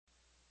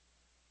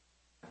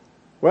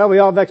Well, we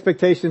all have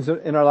expectations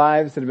in our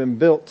lives that have been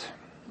built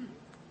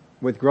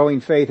with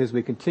growing faith as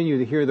we continue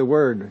to hear the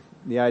Word.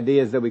 The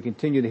idea is that we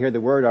continue to hear the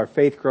Word, our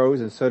faith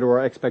grows, and so do our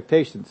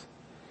expectations.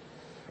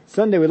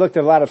 Sunday we looked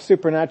at a lot of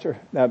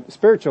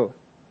spiritual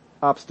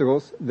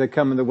obstacles that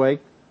come in the way.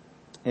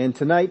 And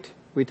tonight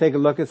we take a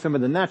look at some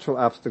of the natural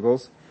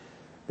obstacles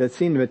that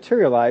seem to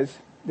materialize,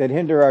 that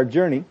hinder our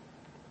journey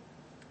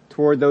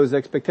toward those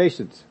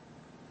expectations.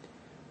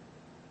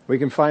 We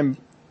can find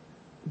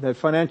that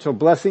financial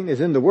blessing is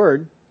in the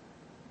Word,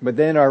 but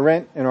then our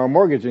rent and our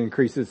mortgage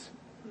increases.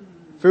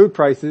 Food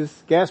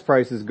prices, gas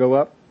prices go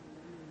up,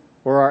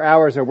 or our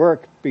hours of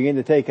work begin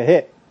to take a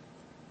hit.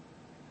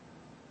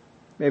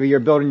 Maybe you're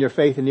building your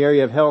faith in the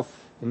area of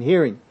health and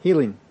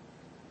healing,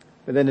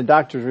 but then the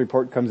doctor's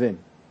report comes in,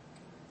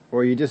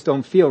 or you just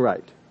don't feel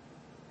right.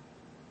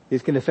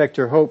 These can affect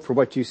your hope for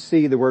what you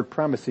see the Word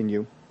promising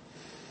you.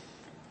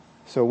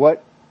 So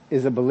what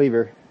is a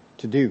believer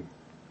to do?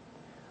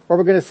 Well,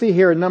 we're going to see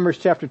here in Numbers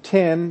chapter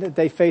 10 that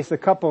they face a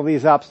couple of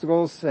these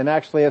obstacles, and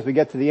actually as we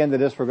get to the end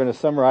of this, we're going to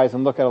summarize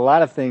and look at a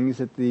lot of things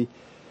that the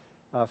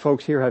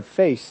folks here have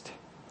faced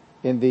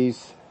in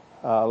these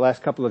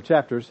last couple of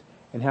chapters,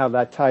 and how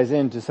that ties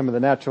into some of the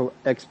natural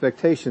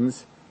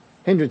expectations,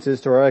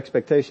 hindrances to our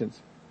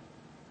expectations.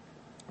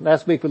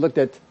 Last week we looked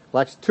at,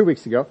 well, actually 2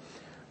 weeks ago,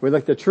 we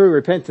looked at true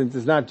repentance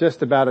is not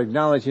just about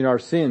acknowledging our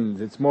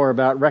sins. It's more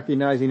about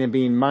recognizing and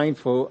being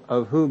mindful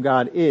of who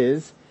God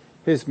is,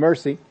 His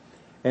mercy,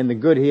 and the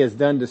good He has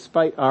done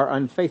despite our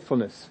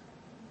unfaithfulness.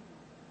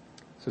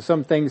 So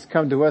some things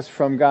come to us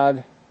from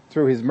God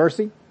through His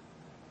mercy.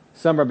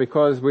 Some are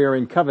because we are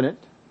in covenant.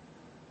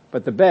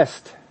 But the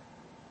best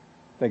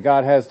that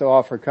God has to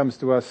offer comes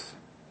to us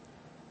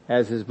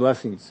as His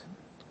blessings,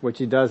 which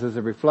He does as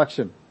a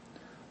reflection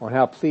on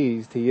how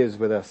pleased He is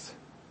with us.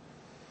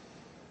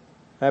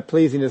 That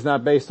pleasing is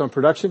not based on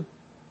production.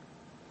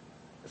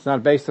 It's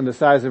not based on the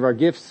size of our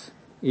gifts,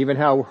 even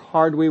how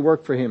hard we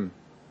work for Him.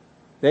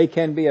 They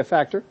can be a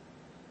factor,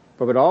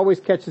 but what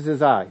always catches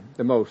His eye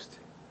the most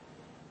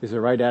is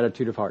the right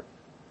attitude of heart.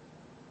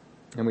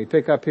 And we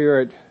pick up here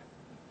at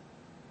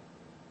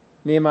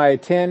Nehemiah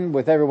 10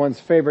 with everyone's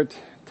favorite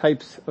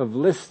types of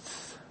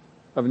lists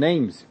of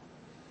names.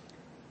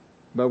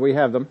 But we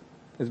have them.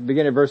 Let's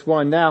begin at verse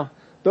 1. Now,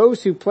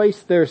 those who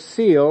placed their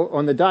seal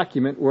on the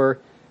document were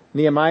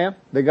Nehemiah,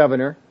 the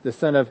governor, the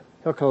son of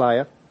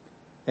Hilkiah,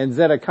 and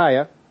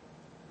Zedekiah.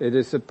 It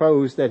is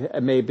supposed that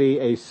it may be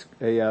a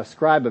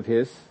scribe of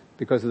his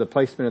because of the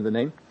placement of the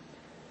name.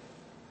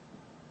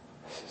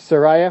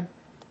 Sariah,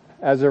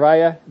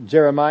 Azariah,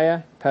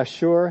 Jeremiah,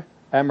 Pashur,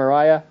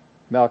 Amariah,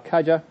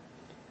 Malchijah,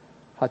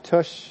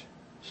 Hattush,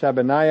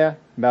 Shabaniah,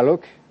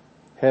 Maluk,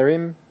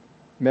 Harim,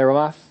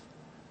 Meremoth,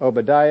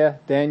 Obadiah,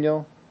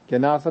 Daniel,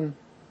 Jonathan,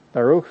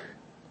 Baruch,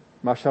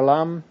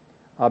 Meshullam,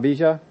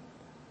 Abijah,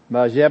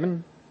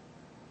 Majeben,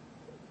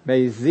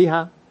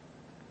 Maziah,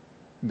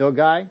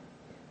 Bilgai,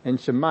 and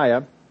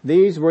Shemaiah.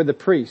 These were the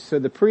priests. So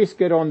the priests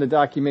get on the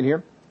document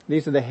here.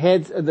 These are the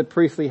heads of the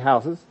priestly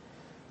houses,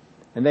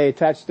 and they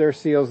attached their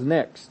seals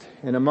next.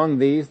 And among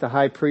these, the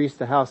high priest,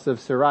 the house of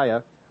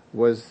Sariah,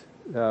 was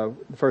the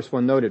first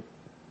one noted.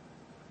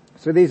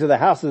 So these are the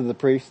houses of the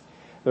priests.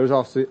 There's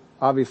also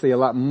obviously a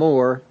lot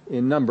more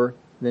in number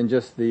than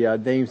just the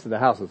names of the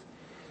houses.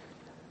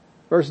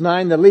 Verse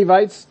 9, the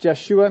Levites,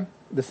 Jeshua,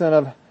 the son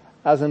of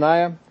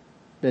Azaniah,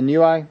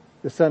 Benui,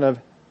 the son of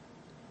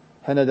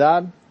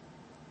Henadad,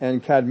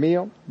 and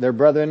Kadmiel, their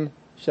brethren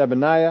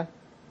Shebaniah,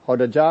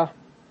 Hodijah,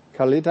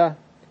 Kalita,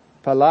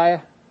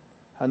 Paliah,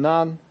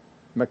 Hanan,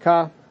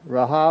 Makah,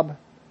 Rahab,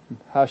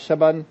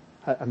 Hashabiah,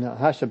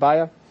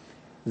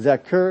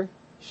 Zakur,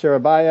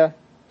 Sherebiah,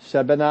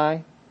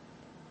 Shebani,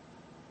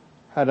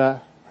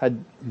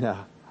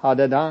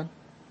 Hadadan,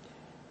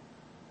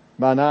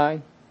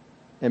 Bani,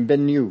 and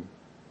Benu.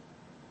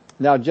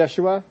 Now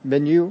Jeshua,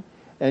 Benu,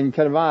 and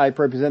Kadmiel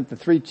represent the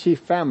three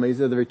chief families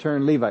of the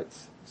returned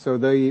Levites. So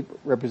they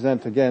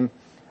represent, again,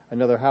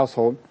 another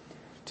household.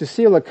 To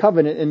seal a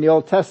covenant in the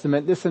Old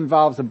Testament, this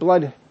involves a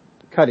blood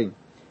cutting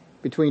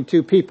between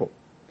two people,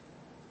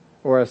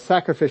 or a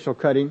sacrificial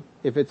cutting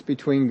if it's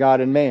between God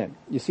and man.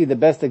 You see the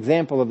best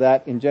example of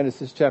that in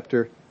Genesis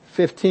chapter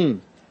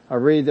 15. I'll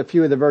read a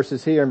few of the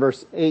verses here in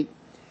verse 8.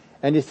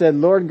 And he said,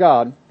 Lord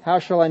God, how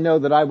shall I know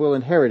that I will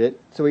inherit it?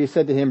 So he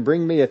said to him,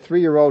 bring me a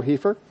 3-year-old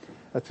heifer,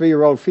 a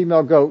 3-year-old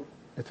female goat,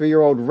 a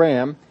 3-year-old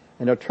ram,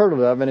 and a turtle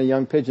dove, and a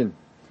young pigeon.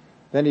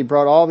 Then he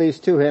brought all these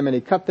to him, and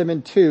he cut them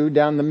in two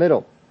down the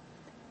middle,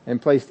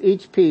 and placed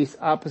each piece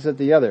opposite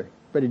the other.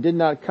 But he did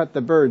not cut the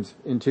birds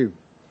in two.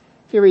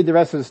 If you read the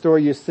rest of the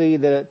story, you see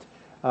that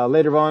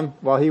later on,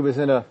 while he was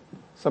in a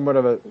somewhat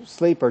of a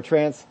sleep or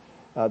trance,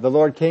 the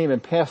Lord came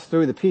and passed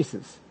through the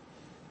pieces.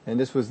 And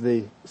this was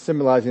the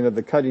symbolizing of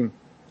the cutting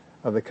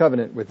of the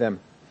covenant with them.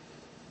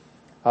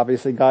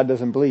 Obviously, God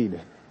doesn't bleed.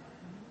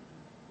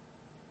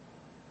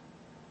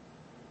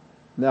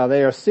 Now,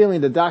 they are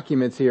sealing the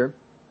documents here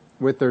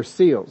with their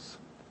seals.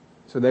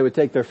 So they would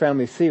take their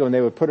family seal and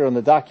they would put it on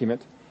the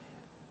document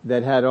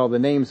that had all the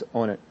names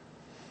on it.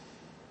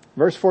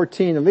 Verse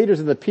 14, the leaders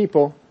of the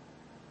people,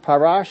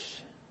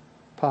 Parash,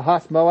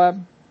 Pahath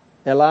Moab,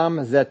 Elam,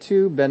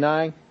 Zetu,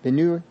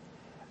 Benur,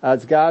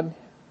 Azgad,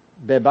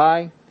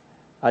 Bebai,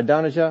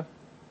 Adonijah,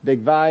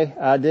 Bigvai,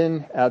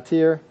 Adin,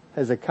 Altir,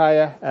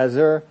 Hezekiah,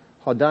 Azur,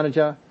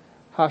 Hodonijah,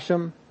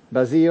 Hashem,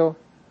 Bazil,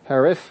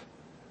 Hariph,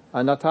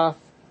 Anatoth,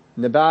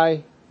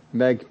 Nebai,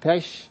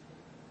 Megpesh,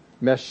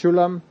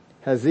 Meshulam,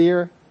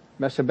 Hazir,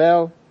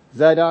 Meshabel,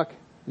 Zadok,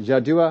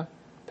 Jadua,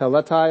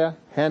 Pelatiah,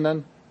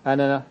 Hanan,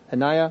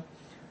 Ananiah,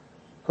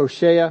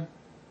 Hoshea,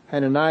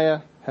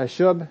 Hananiah,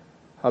 Hashub,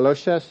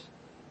 Haloshesh,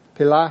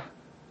 Pilah,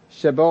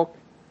 Shebok,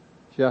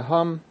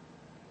 Jaham,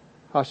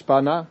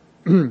 Hashbana,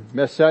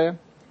 Messiah,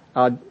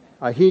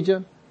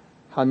 Ahijah,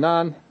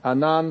 Hanan,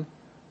 Anan,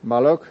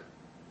 Malok,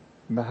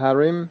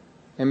 Baharim,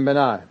 and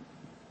Benai.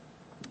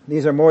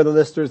 These are more of the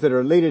listers that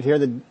are leaded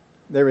here.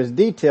 There is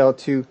detail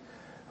to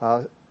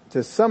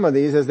some of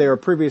these as they were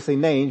previously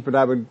named, but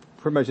I would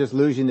pretty much just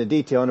lose you in the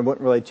detail and it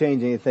wouldn't really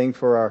change anything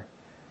for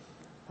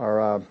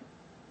our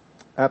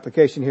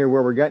application here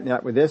where we're getting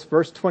at with this.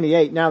 Verse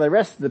 28, now the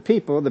rest of the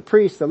people, the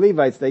priests, the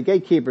Levites, the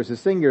gatekeepers, the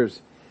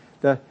singers,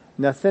 the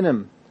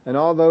Nethinim, and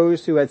all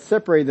those who had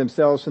separated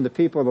themselves from the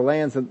people of the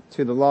lands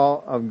to the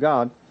law of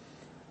God,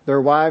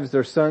 their wives,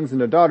 their sons,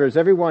 and their daughters,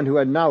 everyone who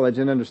had knowledge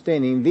and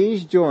understanding,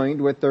 these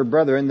joined with their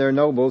brethren, their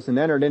nobles, and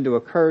entered into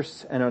a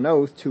curse and an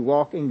oath to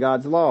walk in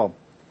God's law,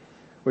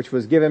 which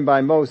was given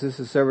by Moses,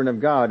 the servant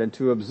of God, and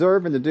to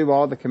observe and to do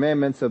all the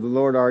commandments of the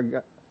Lord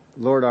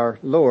our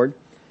Lord,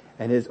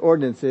 and his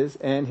ordinances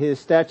and his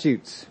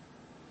statutes.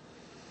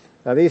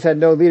 Now these had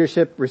no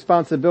leadership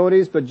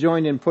responsibilities, but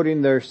joined in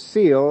putting their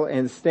seal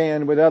and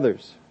stand with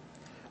others.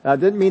 Now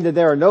it didn't mean that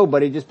they were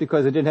nobody just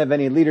because they didn't have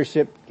any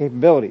leadership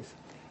capabilities.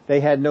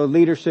 They had no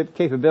leadership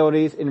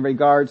capabilities in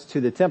regards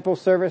to the temple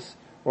service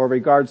or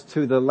regards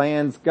to the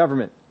land's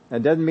government.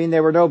 That doesn't mean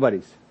they were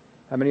nobodies.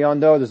 How many of y'all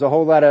know there's a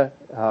whole lot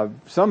of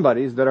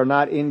somebodies that are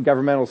not in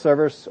governmental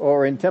service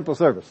or in temple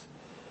service?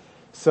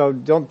 So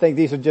don't think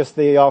these are just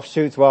the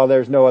offshoots while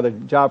there's no other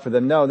job for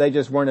them. No, they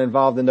just weren't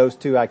involved in those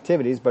two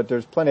activities, but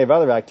there's plenty of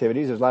other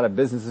activities. There's a lot of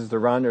businesses to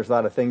run. There's a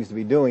lot of things to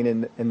be doing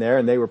in there,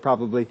 and they were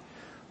probably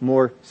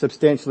more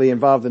substantially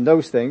involved in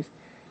those things,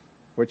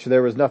 which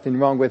there was nothing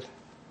wrong with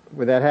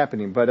that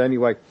happening. But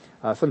anyway,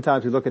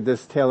 sometimes we look at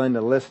this tail end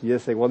of the list and you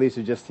just say, well, these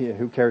are just,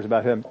 who cares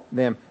about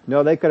them?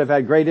 No, they could have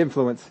had great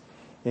influence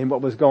in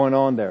what was going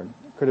on there.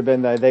 Could have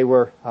been that they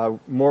were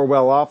more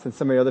well off than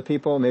some of the other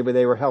people. Maybe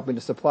they were helping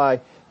to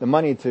supply the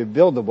money to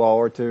build the wall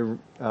or to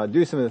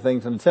do some of the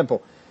things in the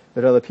temple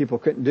that other people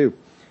couldn't do.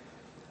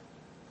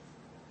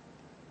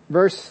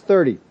 Verse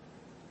 30.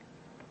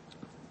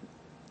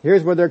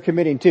 Here's what they're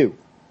committing to.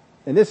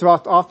 And this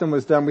often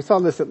was done. We saw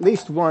this at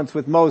least once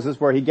with Moses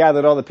where he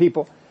gathered all the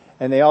people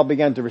and they all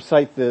began to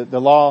recite the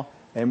law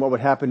and what would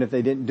happen if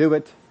they didn't do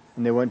it.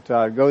 And they went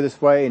go this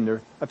way, and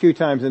there a few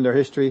times in their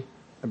history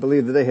I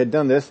believe that they had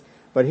done this.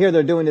 But here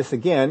they're doing this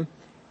again,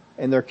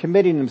 and they're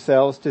committing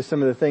themselves to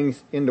some of the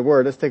things in the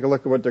Word. Let's take a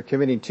look at what they're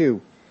committing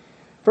to.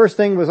 First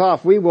thing was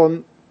off. We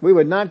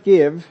would not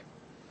give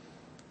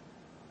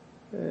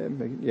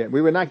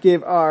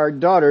our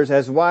daughters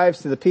as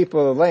wives to the people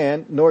of the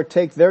land, nor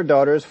take their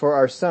daughters for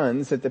our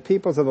sons, that the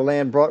peoples of the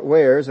land brought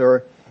wares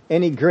or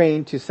any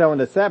grain to sell on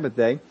the Sabbath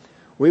day.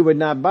 We would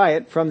not buy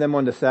it from them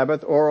on the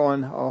Sabbath or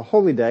on a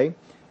holy day,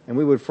 and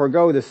we would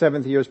forego the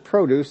seventh year's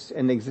produce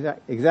and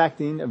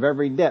exacting of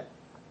every debt.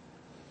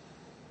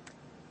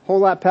 Whole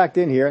lot packed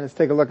in here. Let's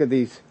take a look at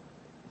these.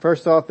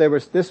 First off,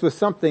 this was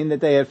something that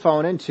they had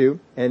fallen into,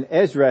 and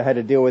Ezra had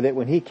to deal with it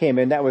when he came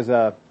in. That was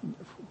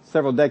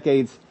several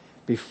decades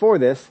before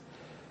this,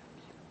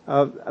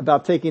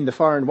 about taking the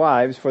foreign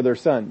wives for their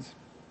sons.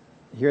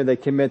 Here they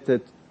commit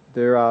that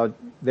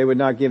they would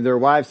not give their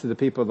wives to the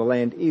people of the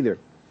land either.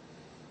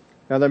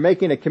 Now they're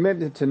making a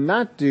commitment to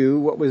not do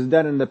what was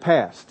done in the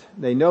past.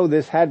 They know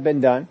this had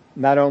been done.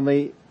 Not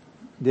only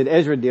did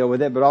Ezra deal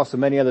with it, but also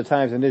many other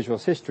times in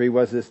Israel's history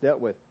was this dealt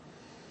with.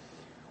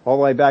 All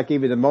the way back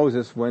even to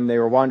Moses when they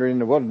were wandering in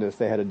the wilderness,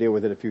 they had to deal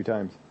with it a few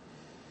times.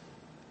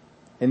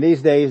 In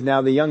these days,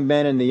 now the young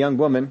men and the young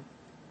women,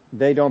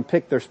 they don't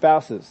pick their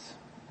spouses.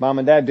 Mom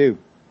and dad do.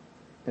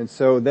 And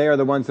so they are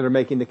the ones that are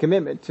making the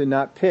commitment to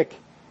not pick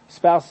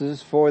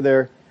spouses for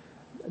their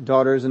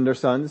daughters and their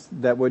sons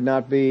that would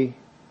not be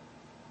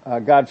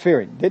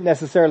God-fearing. Didn't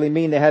necessarily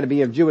mean they had to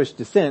be of Jewish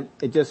descent.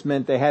 It just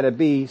meant they had to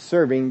be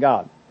serving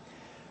God.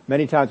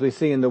 Many times we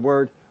see in the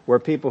Word where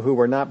people who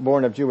were not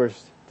born of Jewish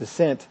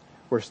descent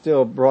were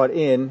still brought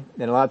in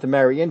and allowed to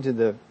marry into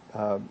the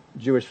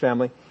Jewish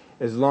family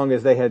as long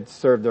as they had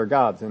served their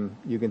gods. And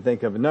you can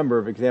think of a number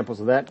of examples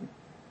of that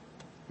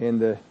in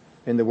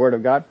the Word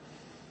of God.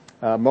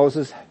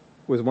 Moses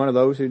was one of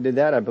those who did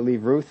that. I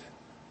believe Ruth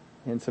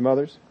and some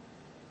others.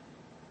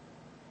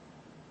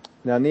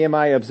 Now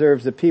Nehemiah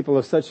observes the people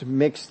of such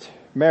mixed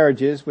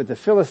marriages with the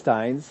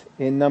Philistines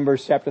in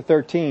Numbers chapter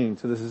 13.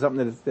 So this is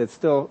something that's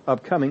still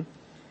upcoming.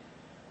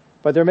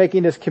 But they're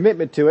making this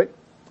commitment to it.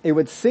 It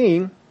would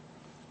seem,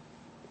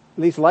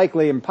 at least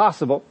likely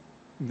impossible,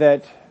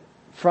 that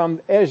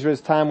from Ezra's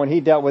time when he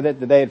dealt with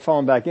it, that they had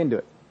fallen back into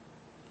it.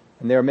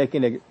 And they were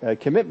making a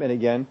commitment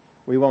again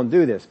we won't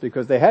do this,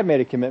 because they had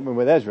made a commitment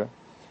with Ezra.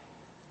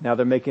 Now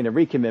they're making a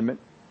recommitment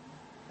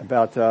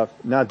about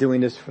not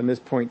doing this from this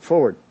point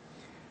forward.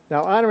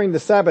 Now, honoring the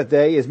Sabbath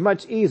day is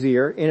much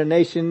easier in a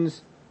nation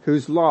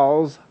whose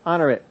laws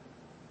honor it.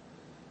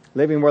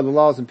 Living where the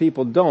laws and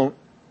people don't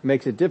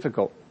makes it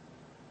difficult,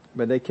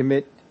 but they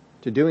commit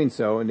to doing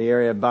so in the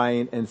area of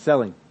buying and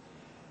selling.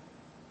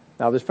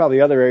 Now, there's probably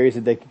other areas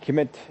that they could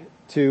commit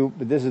to,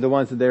 but this is the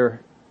ones that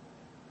they're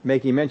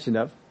making mention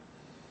of.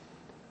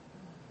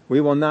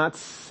 We will not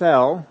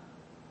sell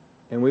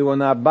and we will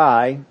not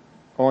buy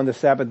on the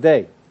Sabbath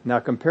day. Now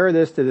compare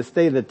this to the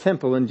state of the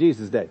temple in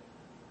Jesus' day.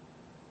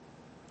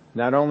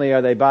 Not only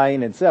are they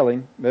buying and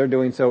selling, they're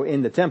doing so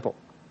in the temple.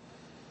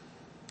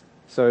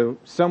 So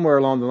somewhere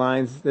along the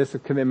lines, this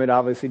commitment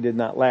obviously did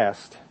not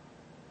last.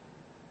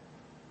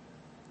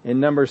 In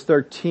Numbers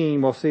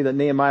 13, we'll see that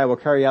Nehemiah will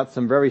carry out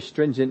some very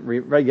stringent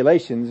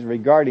regulations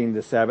regarding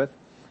the Sabbath,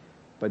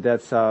 but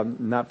that's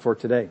not for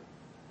today.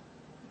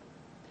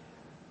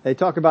 They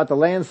talk about the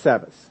land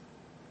Sabbaths.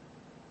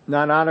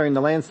 Not honoring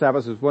the land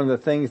Sabbaths was one of the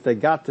things that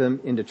got them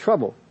into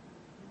trouble,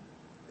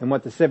 and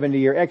what the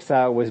 70-year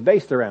exile was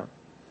based around.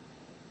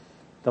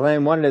 The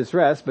land wanted its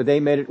rest, but they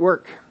made it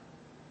work.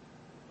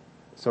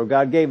 So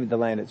God gave the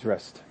land its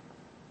rest.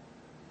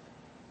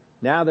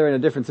 Now they're in a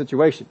different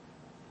situation.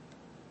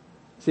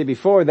 See,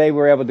 before they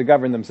were able to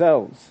govern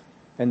themselves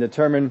and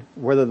determine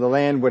whether the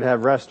land would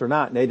have rest or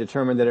not, and they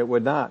determined that it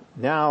would not.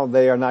 Now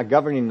they are not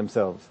governing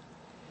themselves.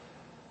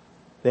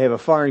 They have a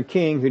foreign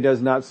king who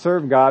does not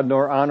serve God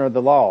nor honor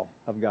the law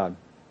of God.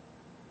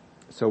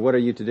 So what are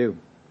you to do?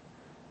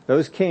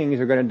 Those kings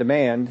are going to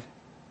demand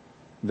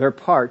their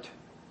part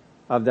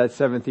of that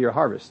 7th year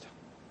harvest.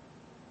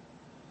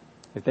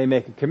 If they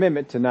make a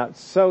commitment to not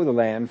sow the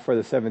land for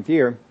the 7th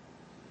year,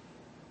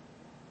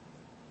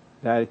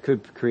 that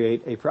could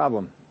create a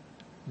problem.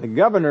 The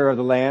governor of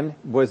the land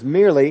was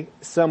merely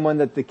someone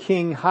that the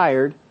king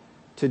hired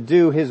to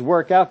do his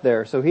work out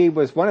there. So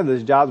one of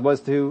his jobs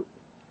was to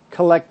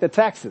collect the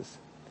taxes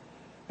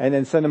and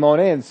then send them on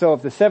in. So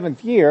if the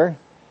 7th year,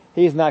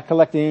 he's not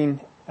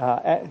collecting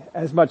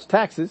as much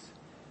taxes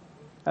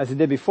as he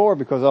did before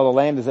because all the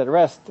land is at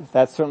rest,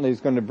 that certainly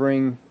is going to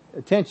bring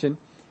attention.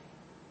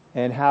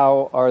 And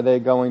how are they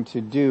going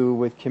to do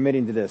with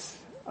committing to this?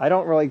 I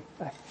don't really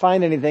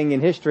find anything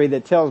in history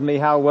that tells me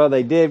how well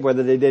they did,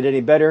 whether they did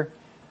any better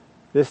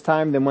this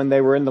time than when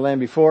they were in the land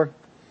before.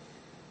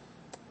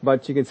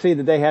 But you can see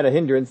that they had a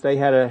hindrance. They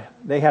had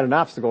an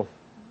obstacle.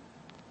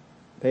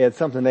 They had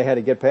something they had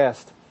to get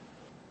past.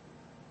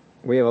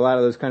 We have a lot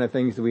of those kind of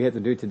things that we have to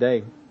do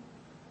today.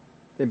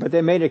 But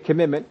they made a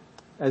commitment.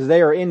 As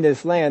they are in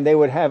this land, they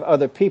would have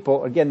other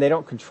people. Again, they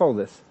don't control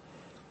this.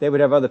 They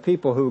would have other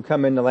people who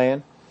come in the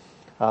land.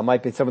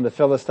 Might be some of the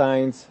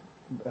Philistines.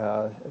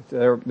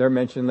 They're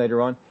mentioned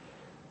later on.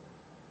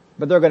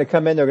 But they're going to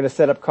come in, they're going to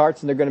set up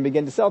carts, and they're going to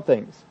begin to sell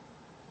things.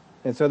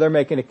 And so they're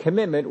making a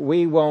commitment.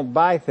 We won't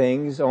buy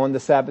things on the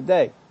Sabbath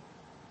day.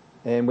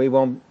 And we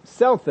won't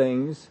sell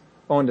things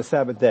on the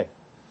Sabbath day.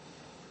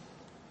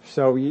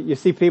 So you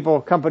see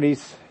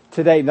companies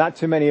today, not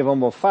too many of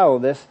them will follow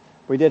this.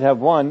 We did have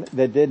one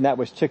that did, and that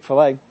was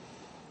Chick-fil-A.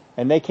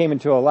 And they came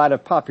into a lot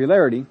of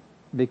popularity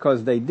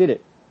because they did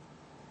it.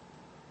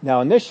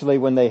 Now initially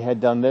when they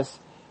had done this,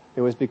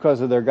 it was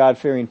because of their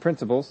God-fearing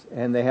principles,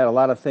 and they had a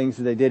lot of things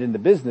that they did in the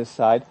business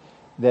side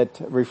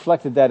that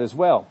reflected that as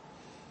well.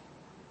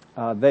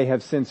 They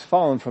have since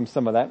fallen from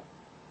some of that,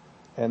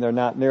 and they're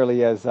not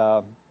nearly as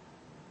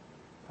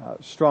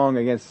strong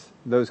against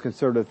those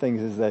conservative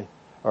things as they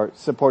are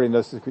supporting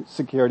those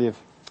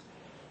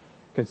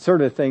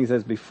conservative things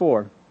as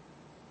before.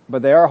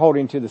 But they are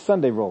holding to the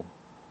Sunday rule.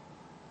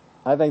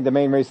 I think the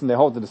main reason they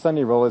hold to the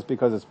Sunday rule is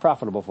because it's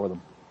profitable for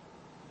them.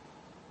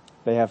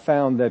 They have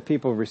found that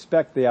people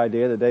respect the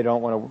idea that they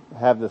don't want to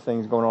have the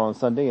things going on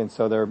Sunday, and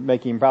so they're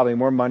making probably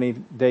more money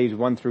days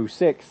 1 through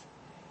 6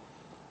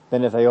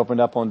 than if they opened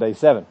up on day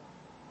 7.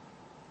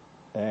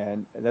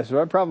 And that's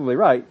probably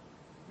right.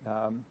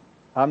 I'm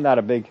not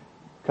a big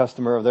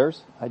customer of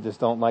theirs. I just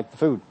don't like the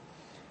food.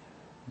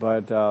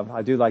 But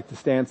I do like the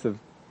stance of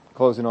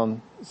closing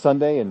on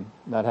Sunday and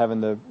not having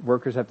the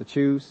workers have to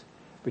choose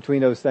between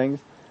those things.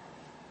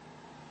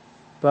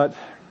 But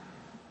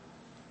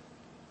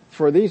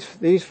for these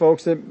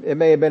folks, it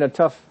may have been a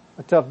tough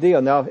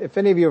deal. Now, if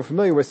any of you are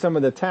familiar with some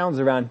of the towns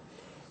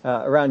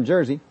around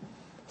Jersey,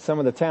 some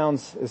of the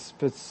towns,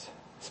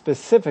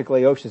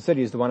 specifically Ocean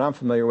City is the one I'm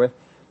familiar with,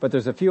 but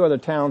there's a few other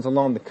towns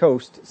along the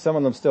coast. Some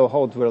of them still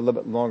hold to it a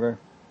little bit longer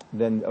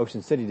than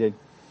Ocean City did.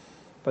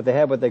 But they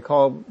had what they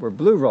were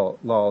blue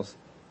laws,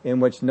 in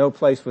which no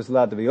place was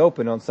allowed to be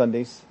open on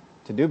Sundays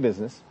to do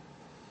business.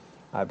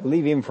 I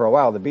believe even for a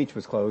while the beach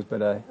was closed,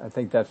 but I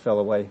think that fell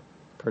away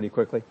pretty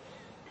quickly.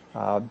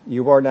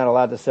 You were not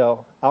allowed to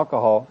sell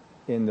alcohol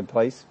in the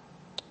place,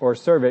 or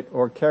serve it,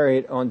 or carry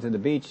it onto the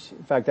beach.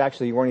 In fact,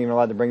 actually, you weren't even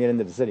allowed to bring it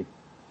into the city.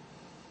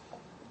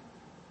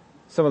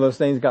 Some of those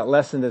things got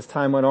lessened as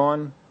time went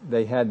on.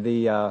 They had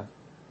the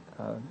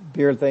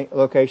beer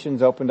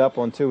locations opened up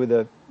on 2 of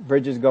the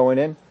bridges going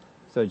in,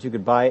 so that you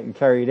could buy it and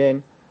carry it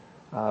in.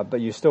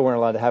 but you still weren't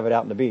allowed to have it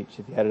out on the beach.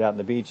 If you had it out on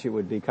the beach, it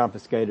would be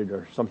confiscated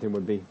or something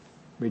would be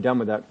done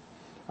with that.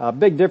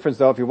 Big difference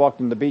though, if you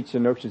walked on the beach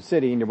in Ocean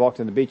City and you walked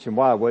on the beach in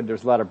Wildwood,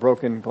 there's a lot of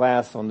broken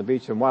glass on the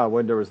beach in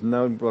Wildwood. There was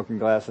no broken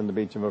glass on the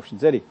beach in Ocean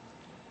City.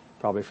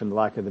 Probably from the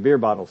lack of the beer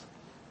bottles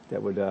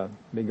that would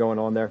be going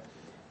on there.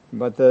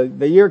 But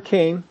the year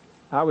came.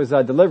 I was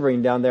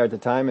delivering down there at the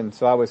time, and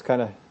so I was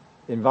kind of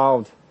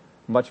involved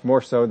much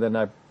more so than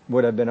I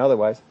would have been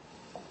otherwise.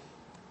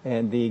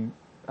 And the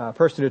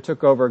person who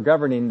took over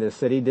governing the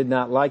city did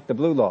not like the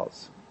blue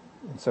laws.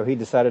 And so he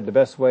decided the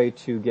best way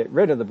to get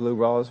rid of the blue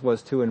laws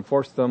was to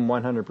enforce them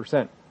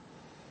 100%.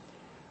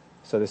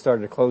 So they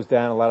started to close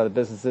down a lot of the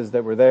businesses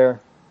that were there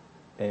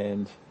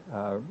and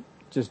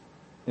just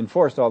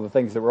enforced all the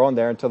things that were on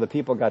there until the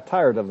people got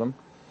tired of them.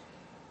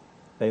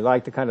 They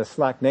liked the kind of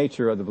slack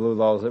nature of the blue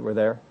laws that were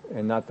there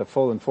and not the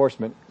full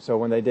enforcement. So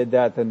when they did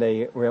that, then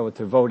they were able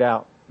to vote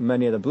out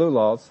many of the blue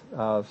laws.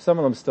 Some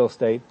of them still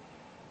stayed.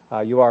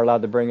 You are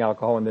allowed to bring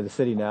alcohol into the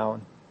city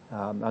now.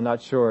 I'm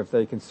not sure if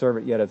they can serve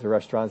it yet at the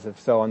restaurants. If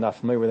so, I'm not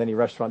familiar with any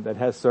restaurant that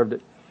has served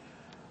it.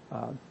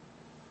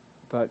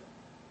 But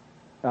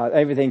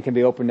everything can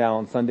be open now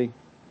on Sunday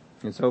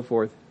and so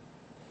forth.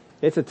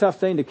 It's a tough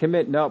thing to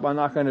commit. Nope, I'm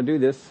not going to do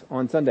this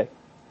on Sunday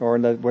or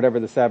on whatever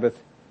the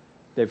Sabbath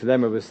day for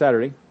them. It was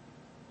Saturday.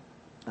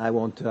 I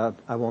won't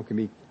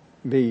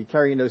be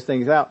carrying those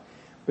things out.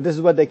 But this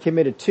is what they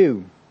committed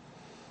to.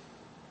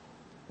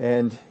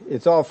 And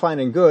it's all fine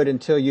and good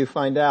until you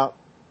find out,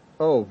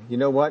 oh, you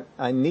know what?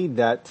 I need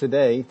that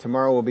today.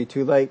 Tomorrow will be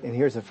too late, and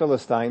here's a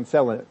Philistine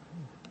selling it.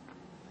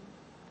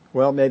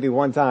 Well, maybe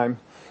one time.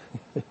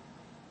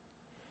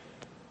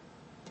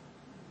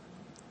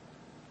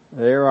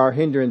 There are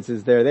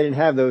hindrances there. They didn't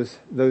have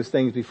those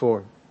things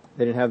before.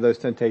 They didn't have those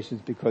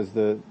temptations because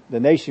the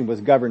nation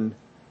was governed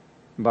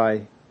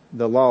by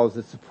the laws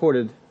that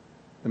supported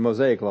the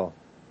Mosaic law.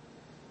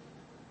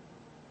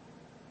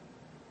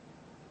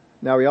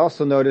 Now we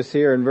also notice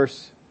here in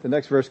the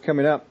next verse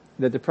coming up,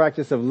 that the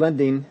practice of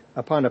lending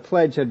upon a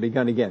pledge had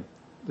begun again.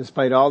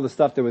 Despite all the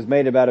stuff that was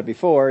made about it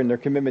before and their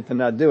commitment to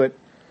not do it.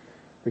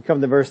 We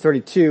come to verse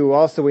 32.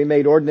 Also we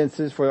made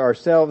ordinances for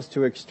ourselves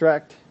to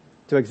exact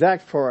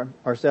for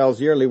ourselves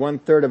yearly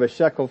 1/3 of a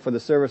shekel for the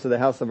service of the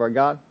house of our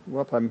God.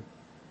 Well, I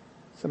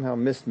somehow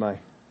missed there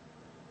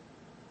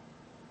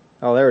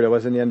it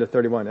was in the end of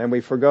 31. And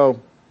we forego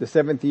the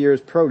 7th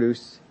year's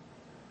produce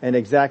and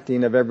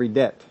exacting of every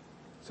debt.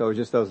 So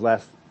just those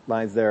last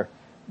lines there,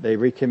 they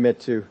recommit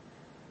to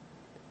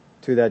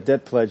that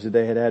debt pledge that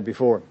they had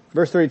before.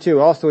 Verse 32,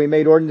 also we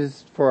made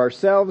ordinances for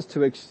ourselves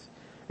to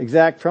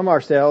exact from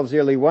ourselves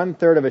yearly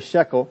 1/3 of a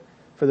shekel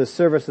for the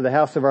service of the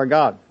house of our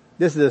God.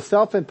 This is a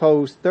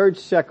self-imposed 3rd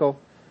shekel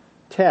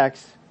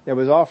tax that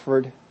was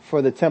offered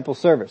for the temple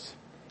service.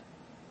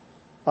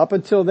 Up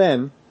until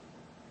then,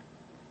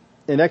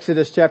 in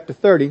Exodus chapter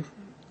 30,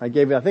 I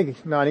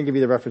didn't give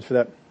you the reference for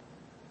that.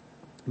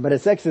 But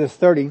it's Exodus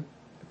 30,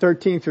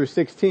 13 through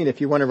 16, if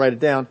you want to write it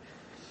down.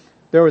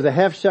 There was a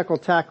half shekel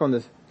tax on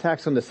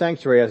the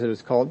sanctuary, as it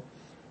is called.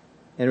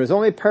 And it was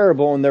only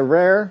payable on the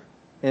rare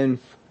and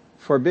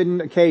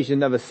forbidden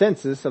occasion of a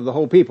census of the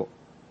whole people.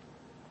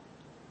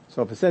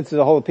 So if a census of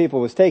the whole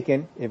people was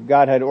taken, if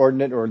God had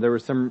ordained it or there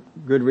was some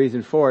good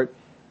reason for it,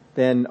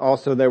 then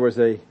also there was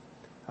a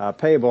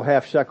payable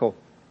half shekel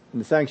in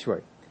the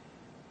sanctuary.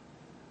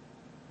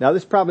 Now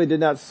this probably did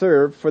not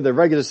serve for the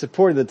regular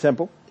support of the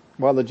temple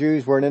while the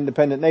Jews were an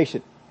independent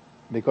nation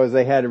because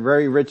they had a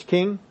very rich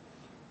king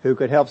who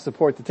could help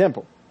support the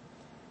temple.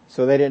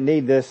 So they didn't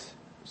need this,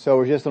 so it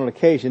was just on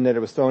occasion that it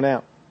was thrown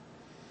out.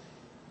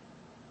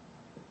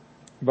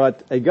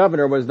 But a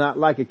governor was not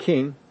like a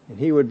king, and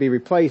he would be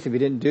replaced if he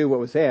didn't do what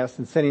was asked,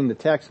 and sending the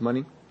tax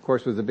money, of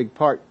course, was a big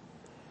part.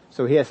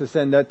 So he has to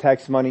send that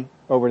tax money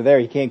over there.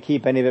 He can't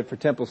keep any of it for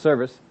temple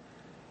service.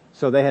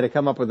 So they had to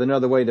come up with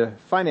another way to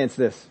finance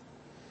this.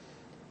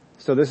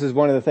 So this is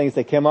one of the things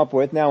they came up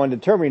with. Now in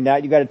determining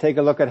that, you got to take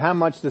a look at how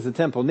much does the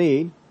temple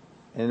need,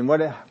 and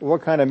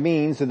what kind of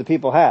means do the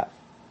people have.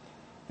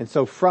 And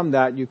so from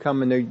that, you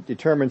come and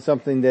determine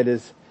something that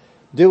is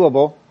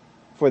doable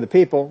for the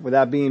people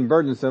without being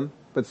burdensome,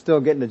 but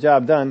still getting the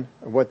job done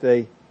of what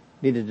they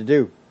needed to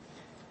do.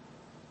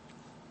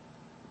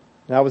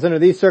 Now it was under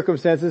these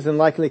circumstances, in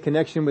likely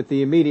connection with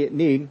the immediate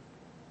need,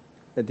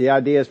 that the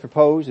idea is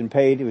proposed and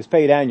paid. It was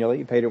paid annually.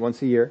 You paid it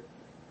once a year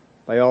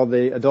by all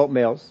the adult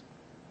males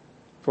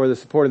for the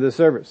support of the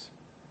service.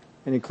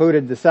 It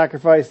included the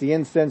sacrifice, the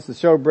incense, the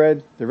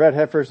showbread, the red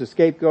heifers, the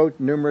scapegoat,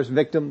 numerous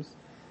victims,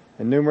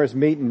 and numerous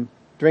meat and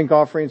drink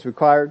offerings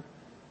required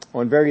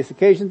on various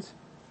occasions,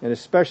 and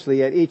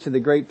especially at each of the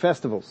great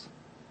festivals.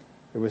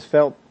 It was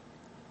felt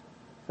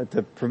that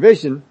the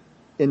provision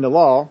in the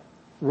law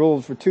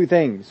ruled for two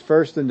things.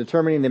 First, in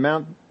determining the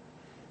amount,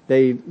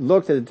 they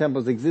looked at the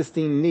temple's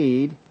existing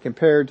need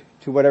compared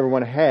to what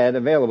everyone had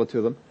available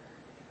to them.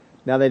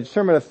 Now they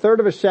determined 1/3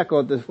 of a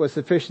shekel was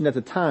sufficient at the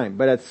time,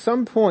 but at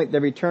some point they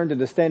returned to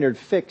the standard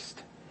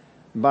fixed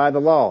by the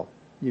law.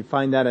 You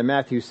find that in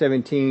Matthew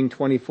 17,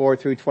 24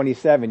 through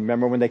 27.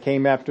 Remember when they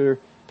came after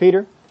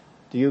Peter?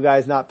 do you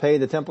guys not pay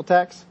the temple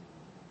tax?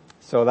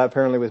 So that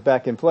apparently was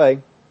back in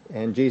play,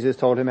 and Jesus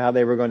told him how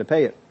they were going to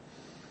pay it.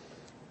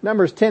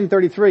 Numbers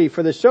 10:33,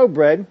 for the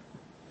showbread,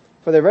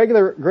 for the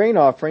regular grain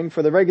offering,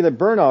 for the regular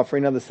burnt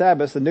offering of the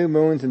Sabbaths, the new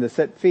moons, and the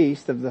set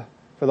feast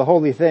for the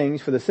holy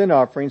things, for the sin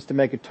offerings, to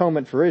make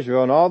atonement for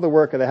Israel, and all the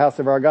work of the house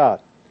of our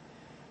God.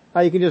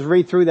 Now you can just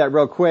read through that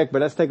real quick,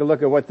 but let's take a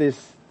look at what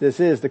this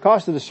is. The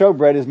cost of the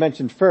showbread is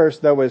mentioned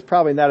first, though it's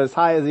probably not as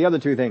high as the other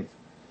two things.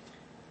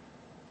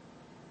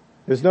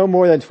 There's no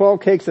more than 12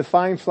 cakes of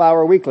fine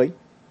flour weekly,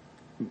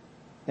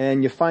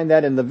 and you find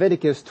that in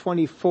Leviticus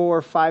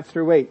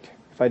 24:5-8,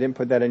 if I didn't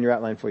put that in your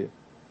outline for you.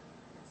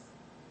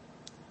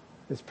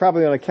 It's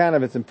probably on account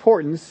of its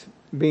importance,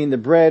 being the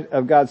bread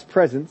of God's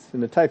presence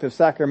and the type of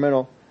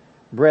sacramental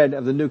bread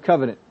of the new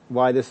covenant,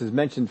 why this is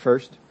mentioned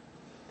first.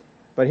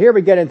 But here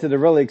we get into the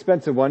really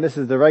expensive one. This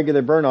is the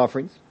regular burnt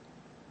offerings.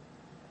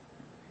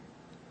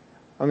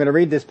 I'm going to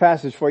read this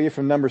passage for you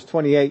from Numbers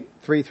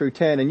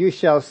 28:3-10. And you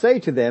shall say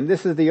to them,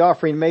 this is the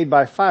offering made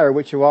by fire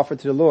which you offer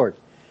to the Lord.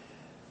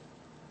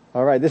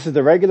 Alright, this is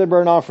the regular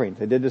burnt offering.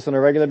 They did this on a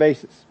regular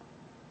basis.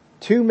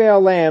 2 male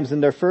lambs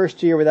in their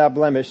first year without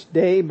blemish,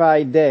 day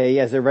by day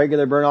as a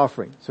regular burnt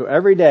offering. So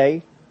every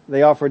day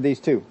they offered these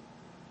two.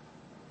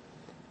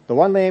 The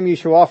one lamb you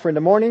shall offer in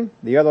the morning,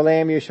 the other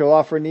lamb you shall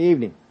offer in the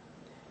evening.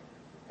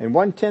 And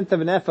 1/10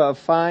 of an ephah of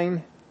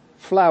fine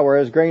flour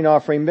as grain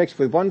offering mixed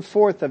with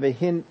 1/4 of a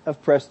hin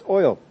of pressed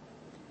oil.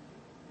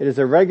 It is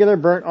a regular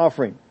burnt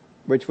offering,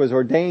 which was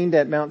ordained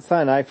at Mount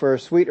Sinai for a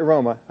sweet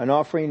aroma, an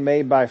offering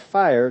made by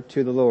fire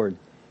to the Lord.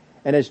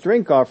 And its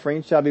drink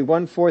offering shall be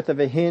 1/4 of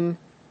a hin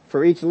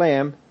for each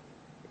lamb.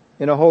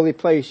 In a holy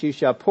place you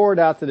shall pour it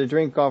out to the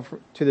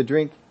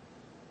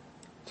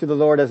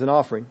Lord as an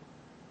offering.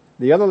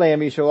 The other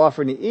lamb you shall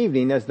offer in the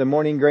evening as the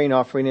morning grain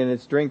offering, and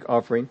its drink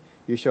offering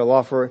you shall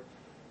offer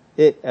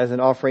it as an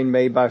offering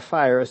made by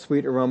fire, a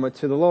sweet aroma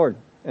to the Lord.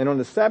 And on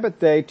the Sabbath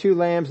day 2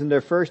 lambs in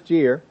their first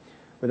year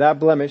without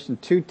blemish,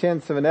 and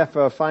 2/10 of an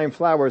ephah of fine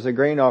flour as a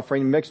grain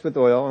offering mixed with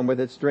oil and with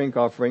its drink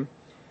offering.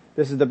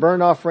 This is the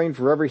burnt offering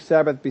for every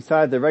Sabbath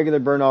beside the regular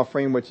burnt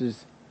offering, which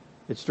is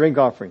its drink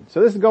offering.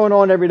 So this is going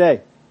on every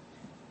day.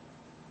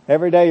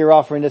 Every day you're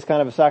offering this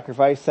kind of a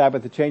sacrifice.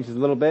 Sabbath it changes a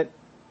little bit.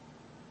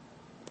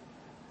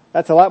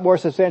 That's a lot more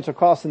substantial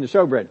cost than the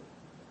showbread.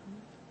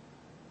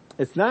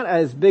 It's not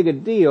as big a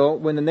deal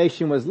when the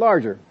nation was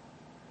larger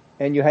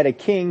and you had a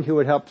king who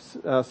would help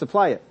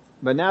supply it.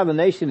 But now the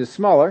nation is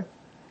smaller.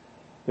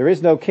 There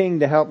is no king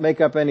to help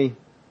make up any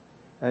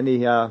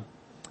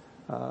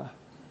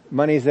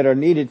monies that are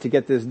needed to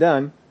get this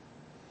done.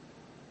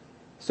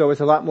 So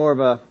it's a lot more of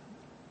a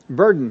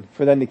burden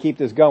for them to keep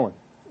this going.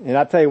 And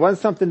I'll tell you, once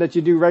something that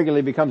you do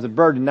regularly becomes a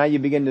burden, now you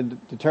begin to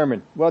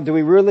determine, well, do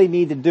we really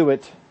need to do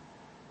it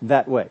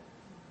that way?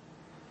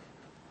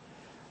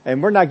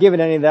 And we're not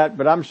given any of that,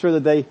 but I'm sure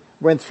that they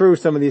went through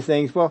some of these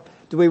things. Well,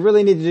 do we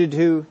really need to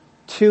do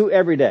 2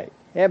 every day?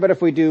 Yeah, but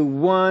if we do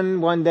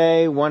one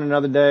day, one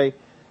another day,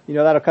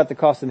 that'll cut the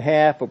cost in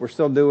half, but we're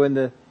still doing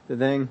the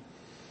thing.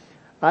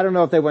 I don't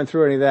know if they went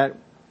through any of that.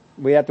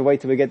 We have to wait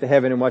till we get to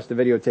heaven and watch the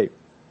videotape.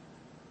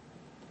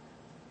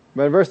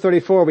 But in verse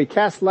 34, we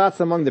cast lots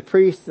among the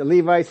priests, the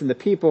Levites, and the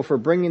people for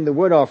bringing the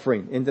wood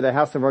offering into the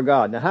house of our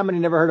God. Now, how many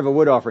never heard of a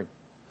wood offering?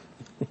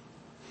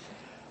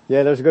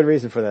 Yeah, there's a good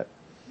reason for that.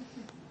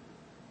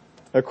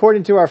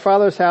 According to our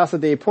father's house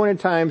at the appointed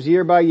times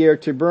year by year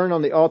to burn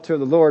on the altar of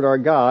the Lord our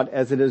God,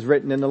 as it is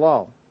written in the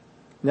law.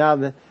 Now,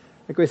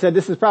 like we said,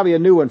 this is probably a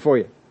new one for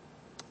you.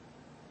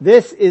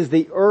 This is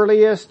the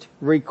earliest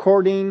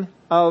recording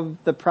of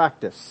the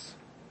practice.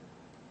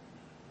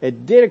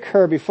 It did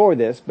occur before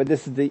this, but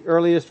this is the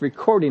earliest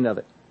recording of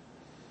it.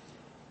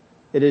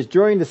 It is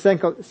during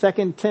the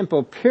Second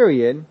Temple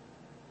period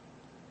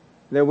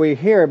that we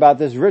hear about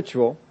this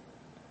ritual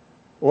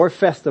or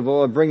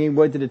festival of bringing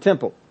wood to the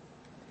temple.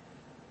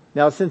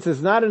 Now, since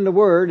it's not in the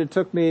Word, it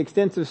took me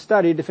extensive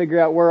study to figure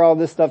out where all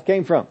this stuff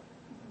came from.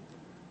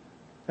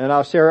 And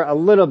I'll share a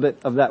little bit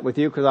of that with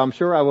you because I'm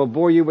sure I will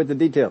bore you with the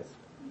details.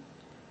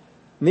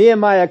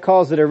 Nehemiah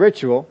calls it a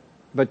ritual,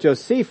 but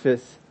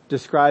Josephus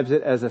describes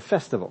it as a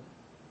festival.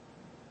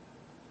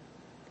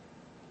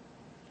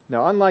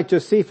 Now, unlike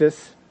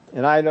Josephus,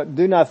 and I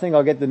do not think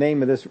I'll get the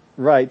name of this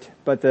right,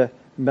 but the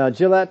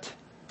Megillat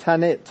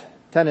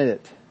Tanit,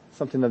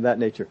 something of that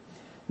nature.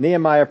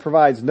 Nehemiah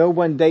provides no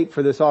one date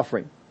for this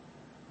offering.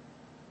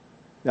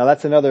 Now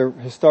that's another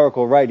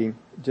historical writing,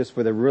 just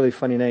with a really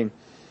funny name.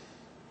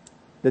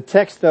 The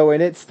text, though, in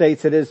it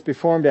states it is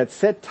performed at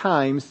set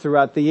times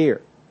throughout the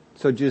year.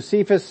 So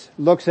Josephus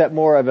looks at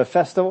more of a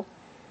festival.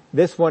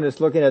 This one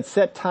is looking at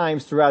set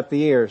times throughout the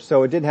year.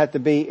 So it didn't have to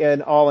be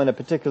all in a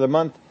particular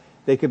month.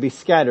 They could be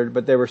scattered,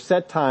 but there were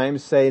set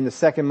times, say in the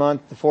 2nd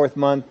month, the 4th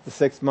month, the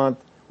 6th month,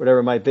 whatever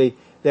it might be.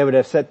 They would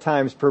have set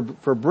times for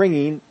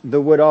bringing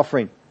the wood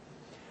offering.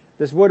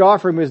 This wood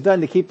offering was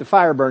done to keep the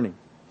fire burning.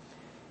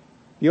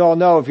 You all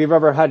know if you've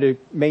ever had to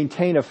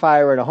maintain a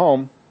fire in a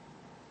home,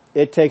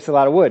 it takes a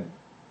lot of wood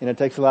and it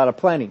takes a lot of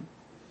planning.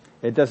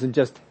 It doesn't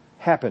just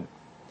happen.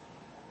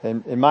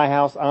 And in my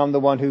house, I'm the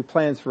one who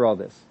plans for all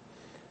this.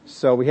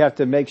 So we have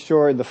to make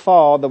sure in the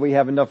fall that we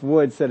have enough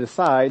wood set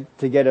aside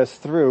to get us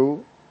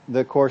through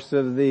the course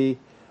of the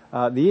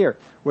year,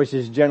 which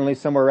is generally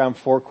somewhere around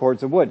 4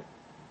 cords of wood.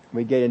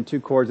 We get in 2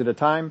 cords at a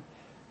time.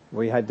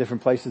 We had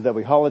different places that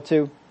we haul it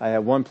to. I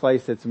have one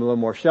place that's a little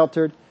more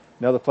sheltered,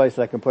 another place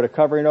that I can put a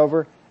covering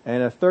over,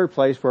 and a third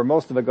place where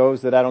most of it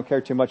goes that I don't care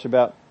too much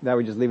about. Now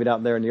we just leave it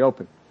out there in the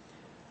open.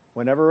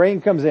 Whenever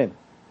rain comes in,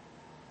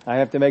 I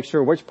have to make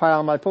sure which pile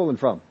am I pulling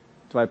from.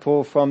 Do I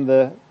pull from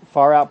the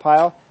far out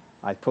pile?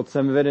 I put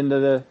some of it into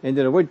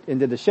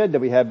the shed that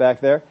we have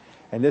back there,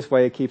 and this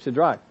way it keeps it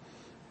dry.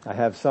 I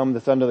have some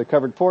that's under the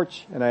covered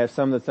porch, and I have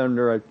some that's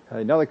under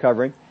another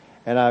covering,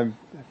 and I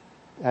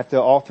have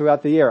to all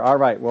throughout the year. All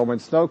right, well, when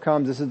snow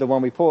comes, this is the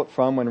one we pull it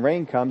from. When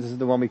rain comes, this is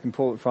the one we can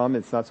pull it from.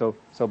 It's not so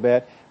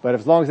bad. But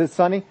as long as it's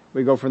sunny,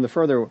 we go from the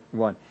further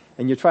one.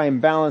 And you try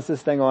and balance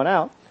this thing on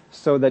out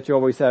so that you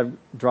always have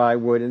dry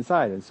wood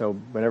inside. And so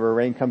whenever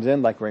rain comes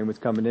in, like rain was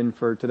coming in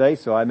for today,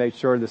 so I made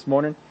sure this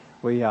morning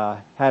we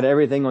had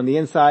everything on the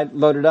inside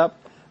loaded up.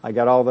 I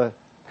got all the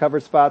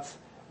covered spots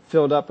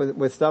filled up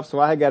with stuff, so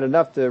I got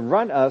enough to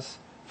run us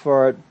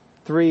for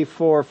 3,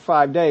 4,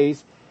 5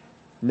 days,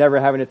 never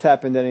having to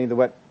tap into any of the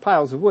wet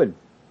piles of wood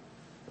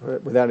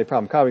without any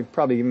problem.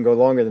 Probably even go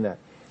longer than that.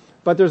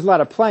 But there's a lot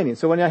of planning.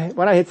 So when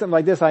I hit something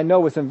like this, I know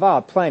what's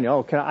involved. Planning.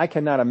 I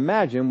cannot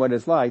imagine what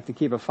it's like to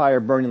keep a fire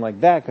burning like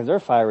that, because their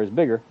fire is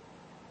bigger,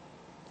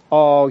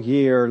 all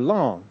year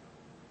long.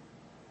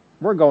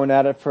 We're going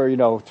at it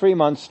for 3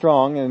 months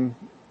strong, and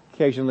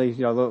occasionally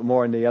a little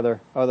more in the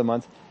other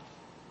months.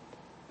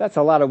 That's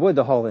a lot of wood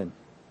to haul in.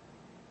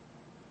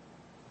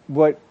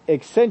 What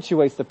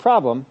accentuates the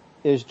problem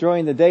is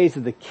during the days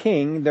of the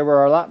king, there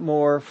were a lot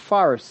more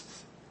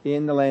forests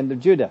in the land of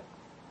Judah.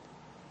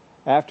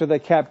 After the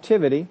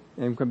captivity,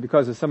 and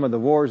because of some of the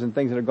wars and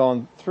things that have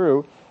gone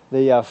through,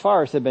 the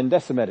forests had been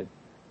decimated.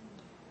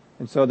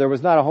 And so there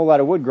was not a whole lot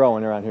of wood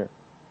growing around here.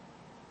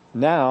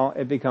 Now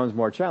it becomes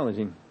more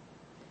challenging.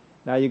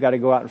 Now you got to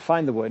go out and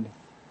find the wood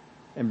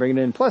and bring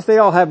it in. Plus they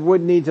all have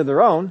wood needs of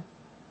their own.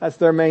 That's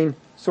their main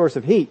source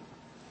of heat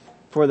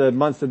for the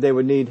months that they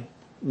would need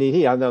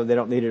heat. I know they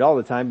don't need it all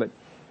the time, but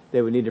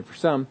they would need it for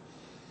some.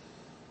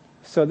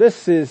 So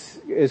this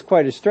is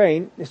quite a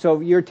strain.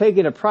 So you're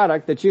taking a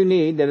product that you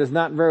need that is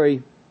not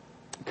very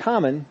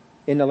common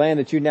in the land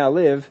that you now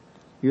live.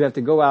 You have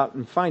to go out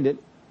and find it,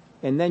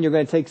 and then you're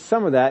going to take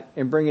some of that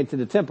and bring it to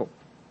the temple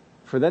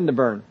for them to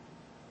burn.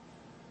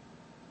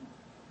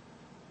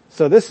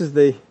 So this is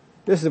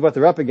what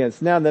they're up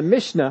against. Now the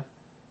Mishnah,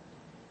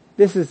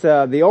 this is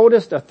the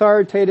oldest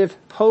authoritative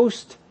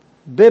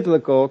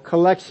post-biblical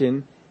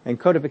collection and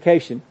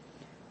codification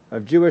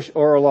of Jewish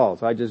oral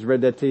laws. I just read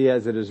that to you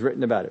as it is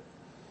written about it.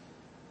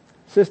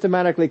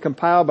 Systematically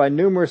compiled by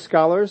numerous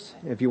scholars.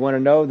 If you want to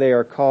know, they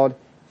are called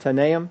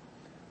Tanaim,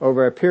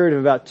 over a period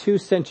of about 2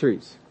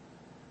 centuries.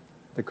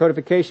 The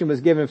codification was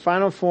given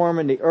final form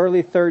in the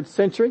early 3rd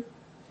century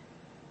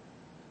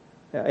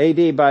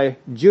AD by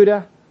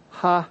Judah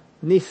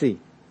Ha-Nisi.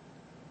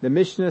 The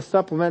Mishnah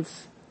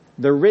supplements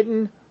the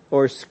written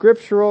or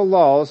scriptural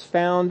laws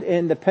found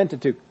in the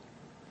Pentateuch.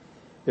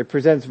 It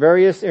presents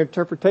various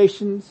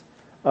interpretations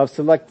of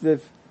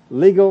selective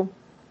legal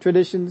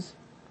traditions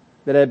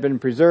that have been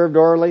preserved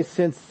orally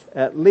since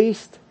at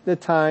least the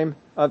time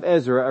of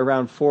Ezra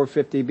around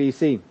 450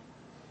 BC.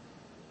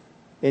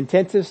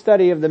 Intensive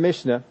study of the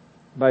Mishnah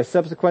by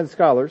subsequent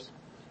scholars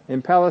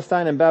in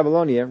Palestine and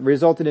Babylonia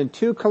resulted in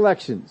 2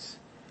 collections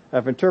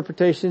of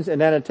interpretations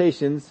and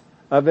annotations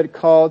of it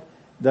called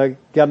the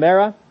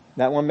Gemara.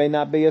 That one may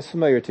not be as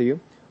familiar to you.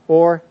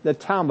 Or the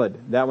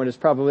Talmud. That one is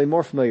probably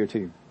more familiar to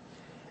you.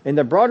 In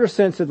the broader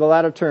sense of the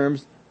latter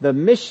terms, the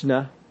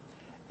Mishnah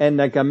and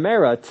the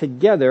Gemara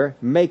together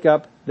make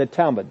up the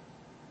Talmud.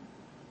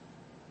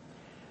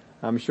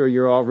 I'm sure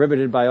you're all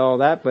riveted by all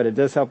that, but it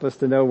does help us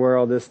to know where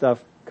all this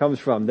stuff comes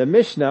from. The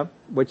Mishnah,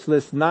 which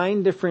lists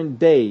 9 different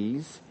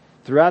days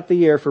throughout the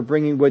year for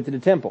bringing wood to the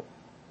temple,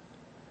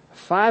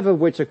 5 of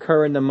which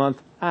occur in the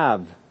month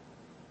Av,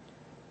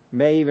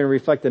 may even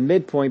reflect a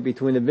midpoint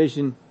between the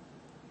vision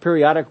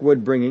periodic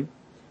wood bringing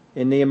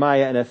in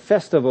Nehemiah and a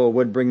festival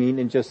wood bringing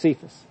in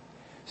Josephus.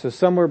 So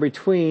somewhere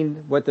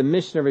between what the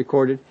Mishnah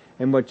recorded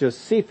and what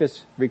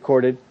Josephus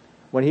recorded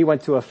when he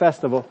went to a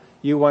festival,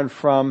 you went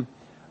from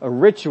a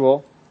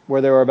ritual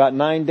where there were about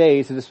 9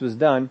 days that this was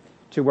done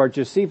to where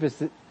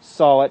Josephus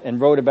saw it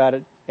and wrote about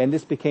it, and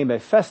this became a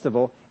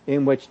festival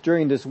in which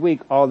during this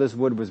week all this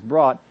wood was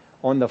brought.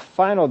 On the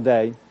final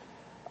day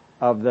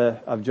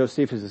of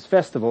Josephus'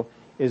 festival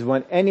is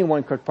when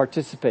anyone could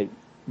participate.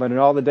 But in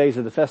all the days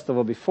of the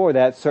festival before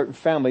that, certain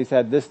families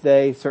had this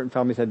day, certain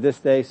families had this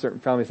day, certain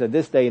families had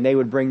this day, and they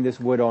would bring this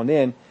wood on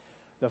in.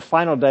 The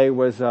final day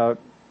was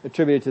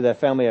attributed to that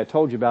family I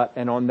told you about,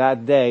 and on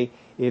that day,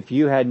 if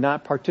you had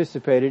not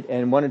participated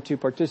and wanted to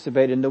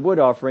participate in the wood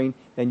offering,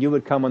 then you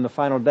would come on the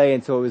final day,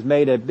 and so it was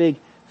made a big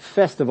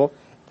festival,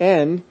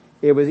 and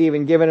it was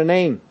even given a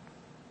name.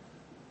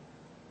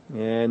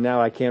 And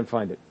now I can't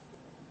find it.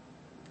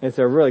 It's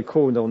a really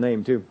cool little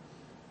name too.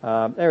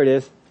 There it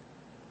is.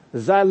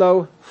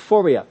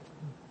 Xylophoria.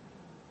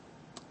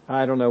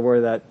 I don't know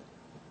where that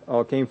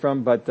all came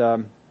from, but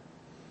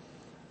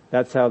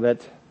that's how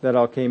that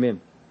all came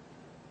in.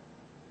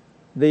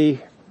 The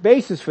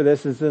basis for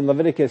this is in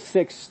Leviticus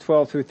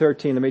 6:12 through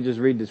 13. Let me just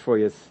read this for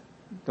you.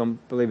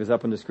 Don't believe it's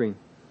up on the screen.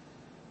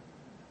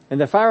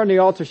 And the fire on the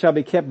altar shall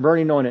be kept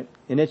burning on it,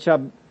 and it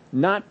shall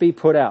not be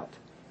put out.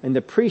 And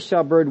the priest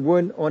shall burn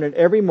wood on it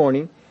every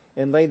morning,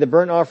 and lay the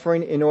burnt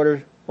offering in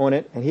order on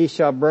it, and he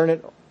shall burn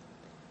it,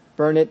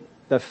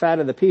 the fat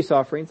of the peace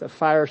offerings. A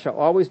fire shall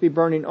always be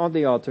burning on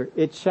the altar.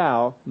 It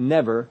shall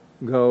never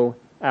go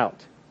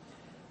out.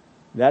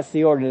 That's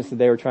the ordinance that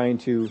they were trying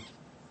to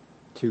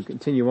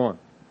continue on.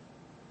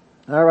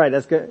 All right,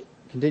 let's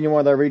continue on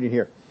with our reading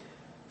here.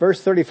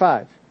 Verse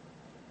 35.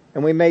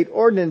 And we made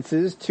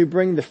ordinances to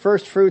bring the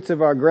first fruits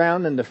of our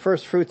ground and the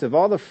first fruits of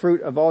all the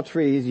fruit of all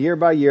trees year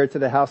by year to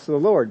the house of the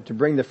Lord, to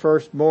bring the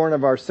firstborn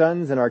of our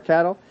sons and our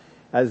cattle,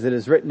 as it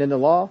is written in the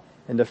law,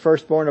 and the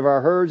firstborn of our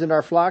herds and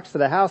our flocks to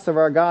the house of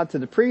our God, to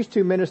the priests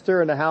who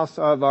minister in the house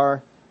of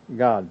our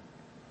God.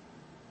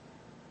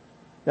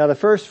 Now the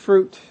first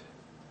fruits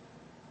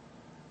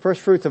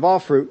of all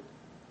fruit,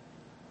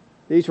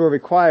 these were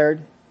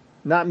required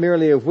not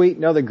merely of wheat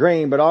and other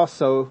grain, but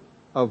also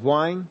of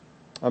wine.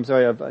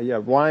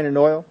 Wine and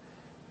oil.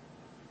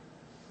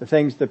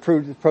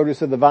 The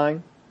produce of the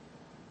vine.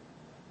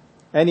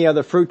 Any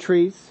other fruit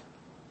trees.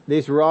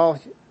 These were all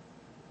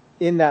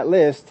in that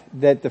list,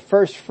 that the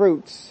first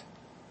fruits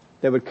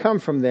that would come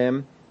from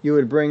them, you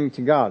would bring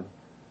to God.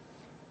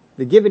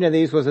 The giving of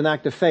these was an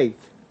act of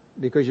faith,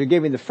 because you're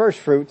giving the first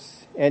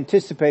fruits,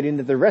 anticipating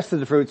that the rest of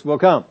the fruits will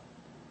come.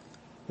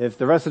 If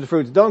the rest of the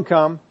fruits don't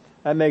come,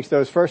 that makes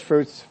those first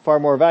fruits far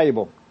more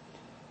valuable.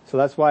 So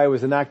that's why it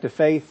was an act of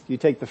faith. You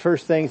take the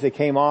first things that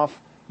came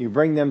off, you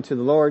bring them to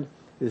the Lord.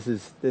 This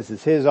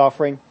is His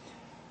offering.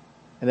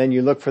 And then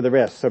you look for the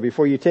rest. So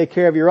before you take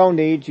care of your own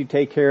needs, you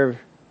take care of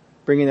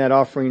bringing that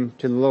offering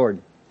to the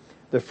Lord.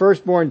 The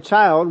firstborn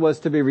child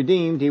was to be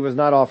redeemed. He was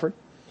not offered.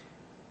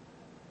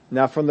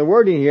 Now from the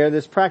wording here,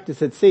 this practice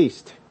had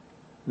ceased.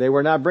 They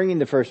were not bringing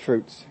the first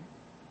fruits.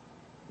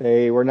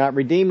 They were not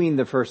redeeming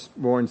the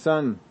firstborn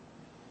son.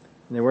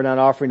 And they were not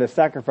offering a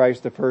sacrifice,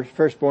 the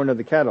firstborn of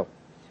the cattle.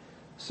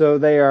 So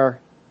they are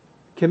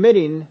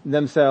committing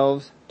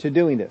themselves to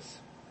doing this.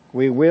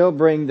 We will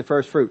bring the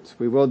first fruits.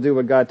 We will do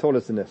what God told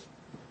us in this.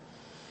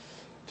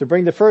 To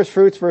bring the first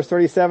fruits, verse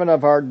 37,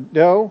 of our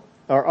dough,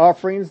 our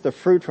offerings, the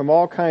fruit from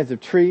all kinds of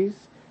trees,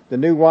 the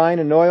new wine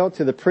and oil,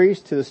 to the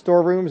priests, to the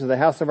storerooms of the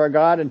house of our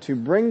God, and to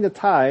bring the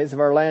tithes of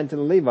our land to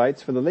the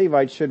Levites, for the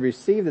Levites should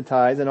receive the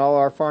tithes in all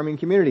our farming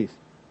communities.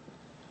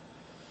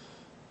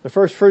 The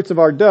first fruits of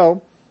our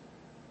dough,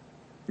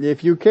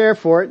 if you care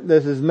for it,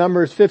 this is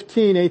Numbers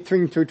 15,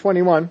 18 through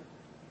 21.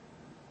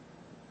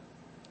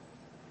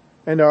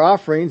 And our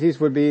offerings, these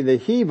would be the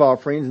heave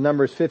offerings,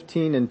 Numbers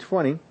 15 and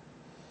 20.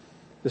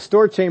 The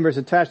store chambers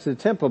attached to the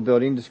temple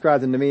building,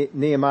 described in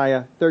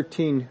Nehemiah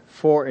 13,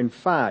 4 and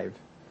 5.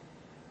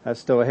 That's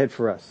still ahead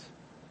for us.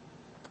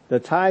 The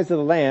tithes of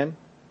the land,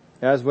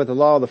 as with the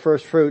law of the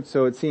first fruits,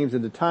 so it seems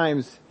that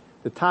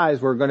the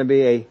tithes were going to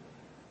be a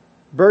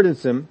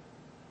burdensome,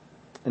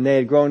 and they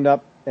had grown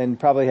up and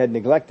probably had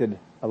neglected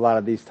a lot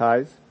of these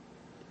tithes,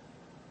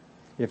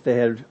 if they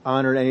had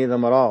honored any of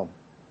them at all.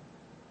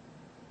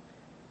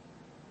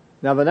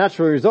 Now the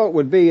natural result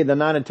would be the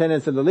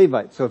non-attendance of the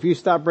Levites. So if you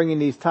stop bringing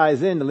these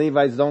tithes in, the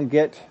Levites don't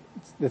get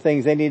the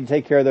things they need to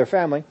take care of their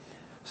family.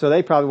 So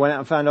they probably went out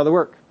and found other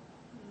work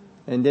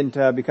and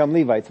didn't become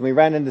Levites. And we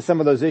ran into some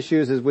of those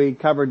issues as we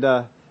covered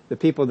the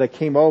people that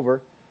came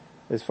over,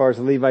 as far as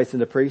the Levites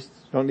and the priests.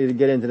 Don't need to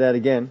get into that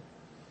again.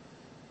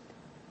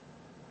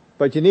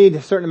 But you need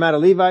a certain amount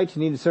of Levites,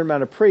 you need a certain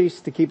amount of priests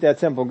to keep that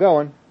temple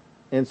going.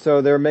 And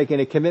so they're making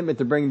a commitment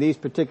to bring these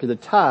particular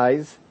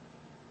tithes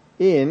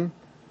in,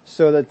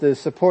 so that the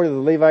support of the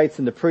Levites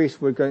and the priests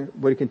would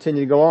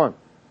continue to go on.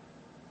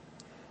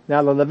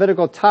 Now the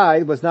Levitical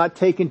tithe was not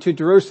taken to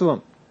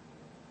Jerusalem,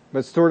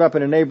 but stored up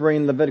in a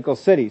neighboring Levitical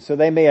city. So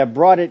they may have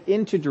brought it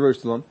into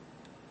Jerusalem,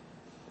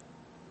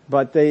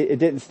 but it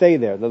didn't stay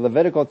there. The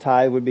Levitical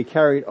tithe would be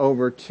carried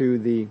over to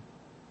the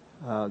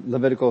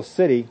Levitical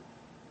city.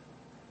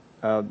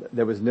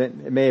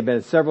 It may have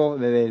been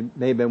several, it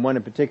may have been one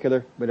in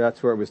particular, but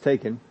that's where it was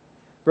taken.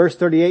 Verse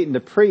 38, and the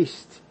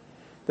priest,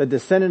 the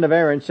descendant of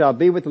Aaron, shall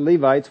be with the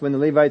Levites when the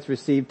Levites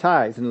receive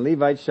tithes, and the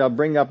Levites shall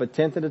bring up a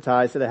tenth of the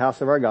tithes to the house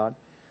of our God,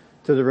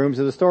 to the rooms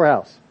of the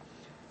storehouse.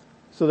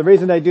 So the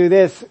reason they do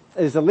this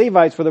is the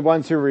Levites were the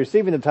ones who were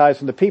receiving the tithes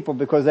from the people,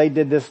 because they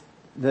did this,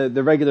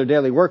 the regular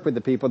daily work with the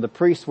people. The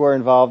priests were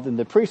involved in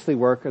the priestly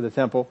work of the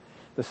temple,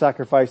 the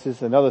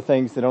sacrifices and other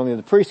things that only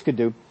the priests could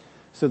do.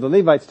 So the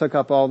Levites took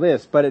up all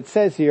this. But it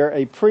says here,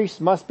 a priest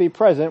must be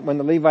present when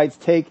the Levites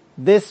take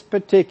this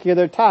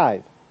particular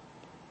tithe.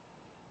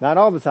 Not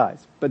all the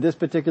tithes, but this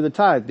particular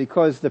tithe,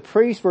 because the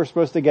priests were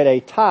supposed to get a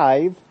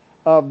tithe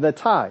of the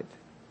tithe.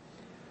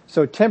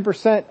 So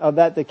 10% of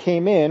that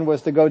came in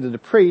was to go to the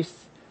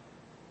priests.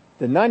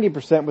 The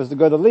 90% was to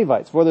go to the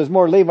Levites. Well, there's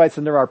more Levites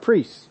than there are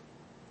priests.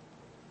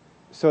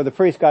 So the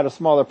priests got a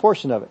smaller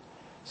portion of it.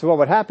 So what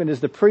would happen is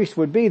the priest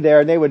would be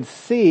there and they would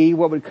see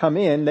what would come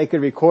in. They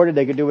could record it.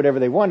 They could do whatever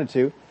they wanted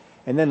to.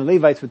 And then the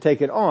Levites would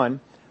take it on.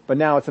 But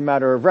now it's a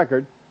matter of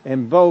record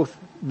and both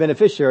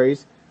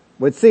beneficiaries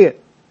would see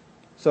it.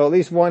 So at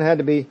least one had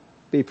to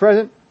be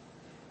present.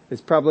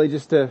 It's probably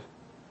just to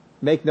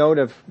make note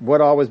of what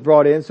all was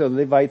brought in so the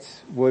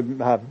Levites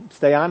would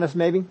stay honest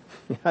maybe.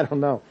 I don't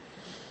know.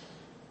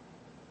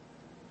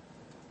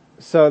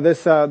 So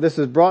this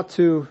is brought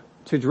to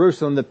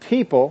Jerusalem. The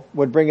people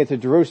would bring it to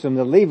Jerusalem.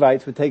 The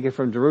Levites would take it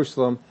from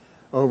Jerusalem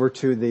over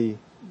to the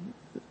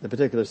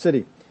particular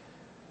city.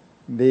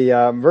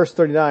 The verse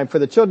 39, for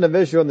the children of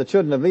Israel and the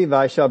children of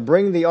Levi shall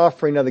bring the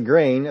offering of the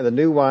grain, of the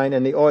new wine,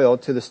 and the oil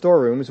to the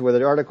storerooms where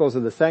the articles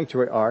of the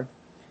sanctuary are,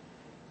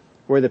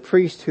 where the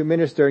priests who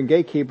minister and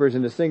gatekeepers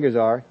and the singers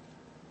are,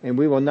 and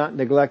we will not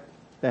neglect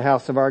the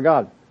house of our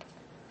God.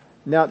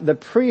 Now, the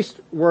priests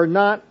were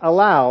not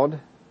allowed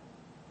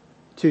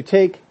to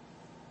take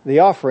the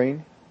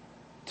offering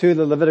to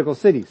the Levitical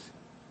cities.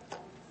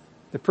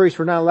 The priests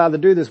were not allowed to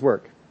do this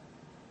work.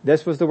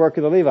 This was the work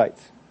of the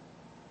Levites.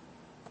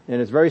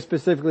 And it's very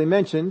specifically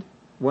mentioned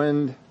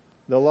when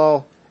the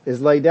law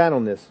is laid down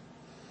on this.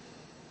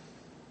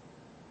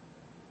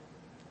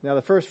 Now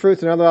the first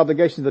fruits and other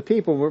obligations of the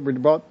people were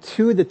brought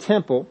to the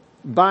temple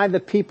by the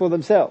people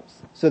themselves.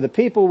 So the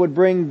people would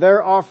bring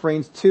their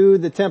offerings to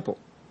the temple.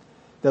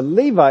 The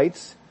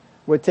Levites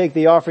would take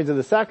the offerings of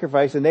the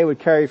sacrifice and they would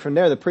carry from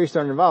there. The priests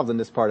aren't involved in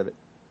this part of it.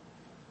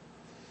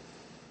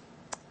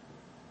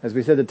 As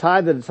we said, the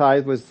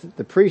tithe was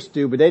the priests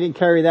do, but they didn't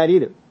carry that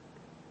either.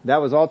 That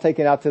was all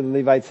taken out to the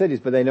Levite cities,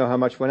 but they know how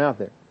much went out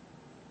there.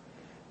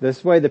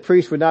 This way the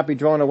priests would not be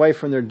drawn away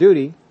from their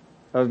duty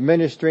of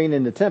ministering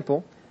in the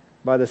temple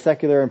by the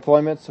secular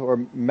employments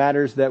or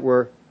matters that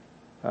were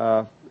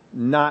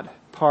not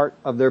part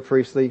of their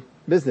priestly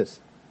business.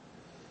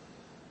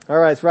 All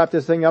right, let's wrap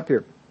this thing up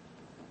here.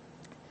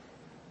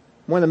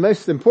 One of the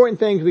most important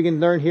things we can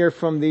learn here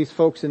from these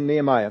folks in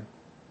Nehemiah,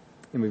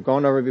 and we've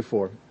gone over it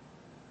before,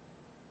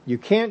 you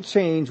can't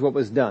change what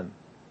was done,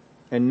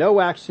 and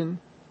no action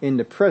in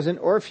the present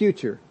or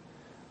future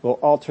will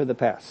alter the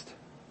past.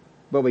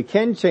 But we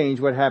can change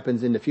what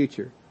happens in the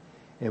future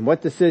and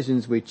what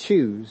decisions we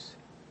choose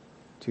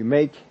to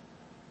make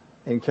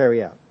and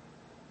carry out.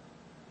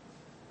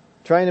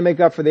 Trying to make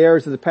up for the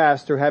errors of the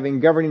past or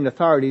having governing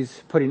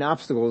authorities putting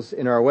obstacles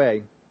in our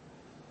way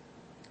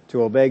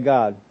to obey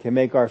God can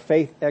make our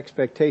faith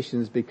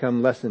expectations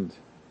become lessened.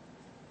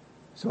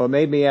 So it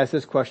made me ask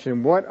this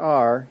question: what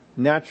are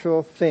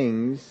natural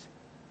things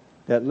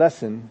that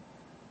lessen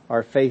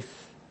our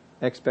faith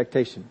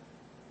expectation?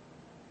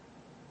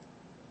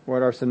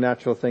 What are some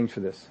natural things for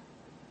this?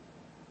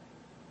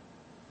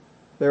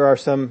 There are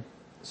some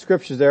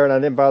scriptures there, and I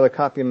didn't bother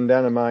copying them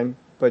down in mine,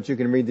 but you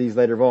can read these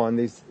later on.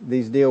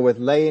 These deal with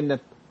laying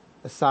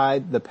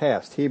aside the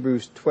past.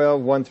 Hebrews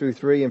 12, 1 through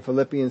 3, and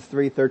Philippians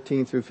 3,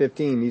 13 through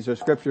 15. These are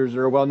scriptures that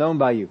are well known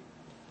by you.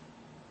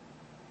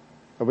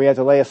 But we have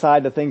to lay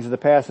aside the things of the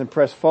past and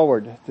press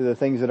forward to the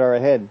things that are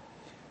ahead.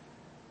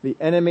 The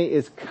enemy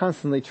is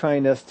constantly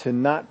trying us to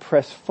not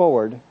press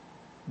forward,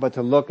 but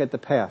to look at the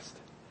past.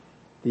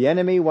 The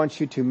enemy wants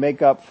you to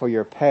make up for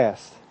your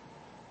past.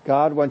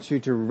 God wants you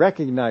to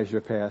recognize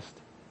your past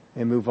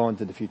and move on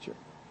to the future.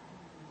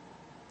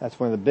 That's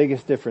one of the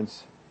biggest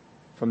difference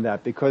from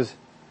that, because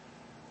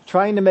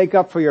trying to make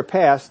up for your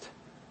past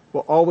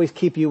will always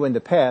keep you in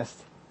the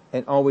past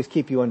and always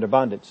keep you under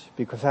bondage,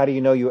 because how do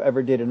you know you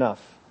ever did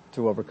enough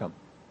to overcome?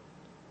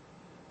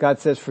 God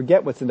says,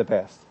 forget what's in the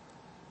past.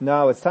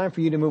 No, it's time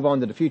for you to move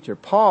on to the future.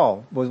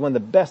 Paul was one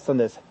of the best on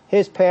this.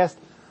 His past,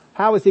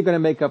 how is he going to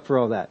make up for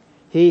all that?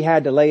 He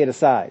had to lay it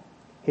aside.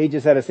 He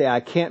just had to say, I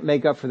can't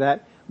make up for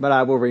that, but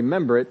I will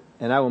remember it,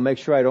 and I will make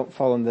sure I don't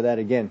fall into that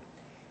again.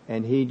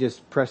 And he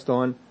just pressed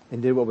on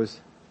and did what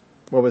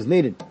was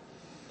needed.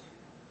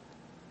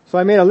 So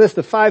I made a list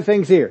of 5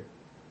 things here.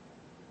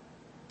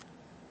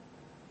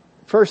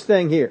 First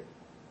thing here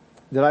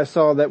that I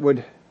saw that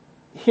would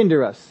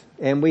hinder us,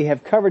 and we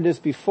have covered this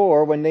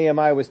before when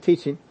Nehemiah was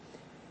teaching,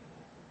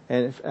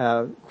 and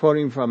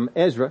quoting from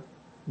Ezra,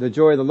 the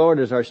joy of the Lord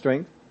is our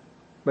strength.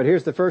 But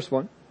here's the first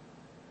one.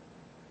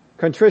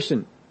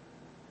 Contrition.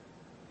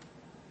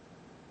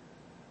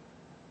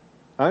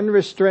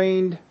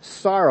 Unrestrained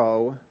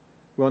sorrow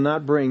will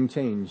not bring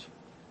change.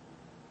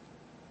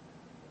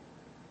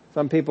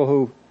 Some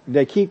people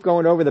they keep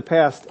going over the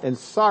past and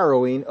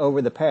sorrowing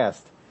over the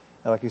past.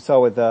 Like you saw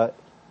with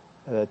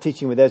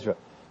teaching with Ezra.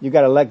 You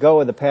got to let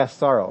go of the past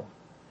sorrow.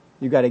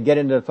 You got to get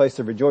into the place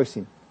of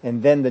rejoicing,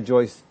 and then the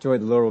joy of the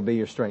Lord will be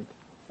your strength.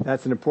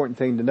 That's an important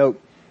thing to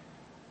note.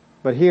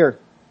 But here,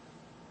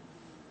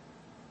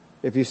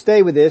 if you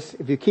stay with this,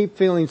 if you keep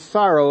feeling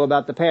sorrow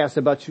about the past,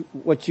 about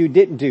what you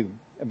didn't do,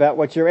 about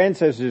what your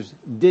ancestors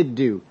did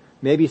do,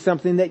 maybe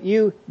something that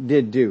you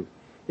did do,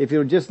 if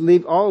you'll just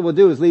leave, all it will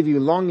do is leave you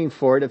longing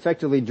for it,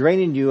 effectively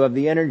draining you of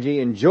the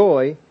energy and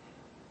joy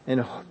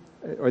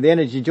or the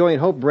energy, joy, and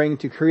hope bring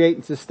to create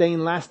and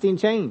sustain lasting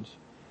change.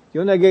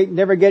 You'll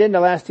never get into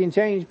lasting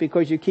change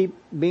because you keep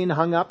being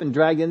hung up and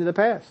dragged into the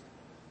past.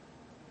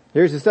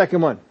 Here's the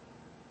second one.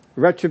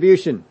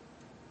 Retribution.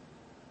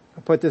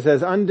 I put this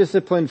as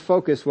undisciplined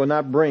focus will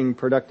not bring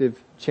productive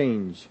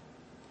change.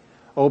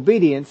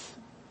 Obedience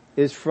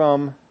is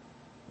from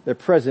the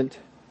present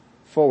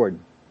forward.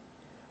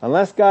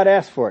 Unless God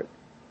asks for it,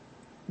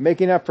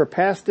 making up for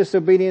past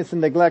disobedience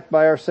and neglect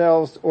by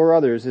ourselves or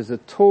others is a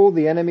tool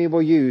the enemy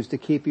will use to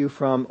keep you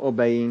from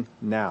obeying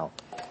now.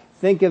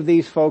 Think of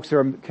these folks who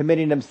are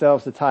committing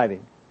themselves to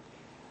tithing.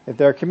 If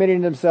they're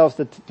committing themselves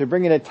to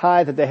bringing a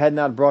tithe that they had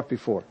not brought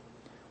before,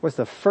 what's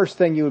the first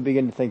thing you would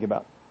begin to think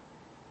about?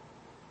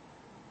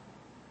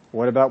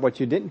 What about what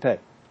you didn't pay?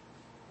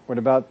 What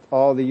about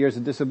all the years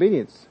of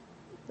disobedience?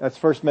 Let's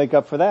first make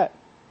up for that.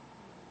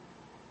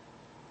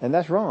 And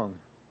that's wrong.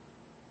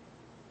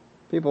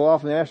 People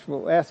often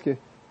ask you,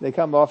 they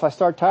come, well, if I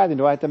start tithing,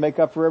 do I have to make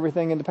up for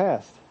everything in the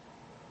past?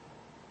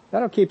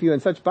 That'll keep you in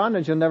such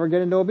bondage you'll never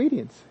get into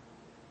obedience.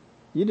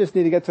 You just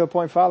need to get to a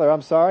point, Father,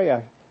 I'm sorry,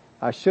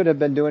 I should have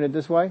been doing it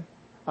this way.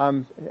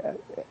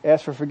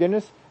 Ask for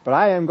forgiveness, but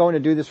I am going to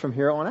do this from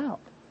here on out.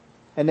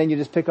 And then you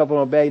just pick up and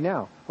obey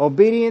now.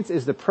 Obedience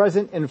is the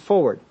present and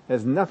forward. It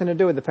has nothing to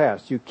do with the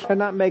past. You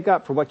cannot make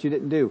up for what you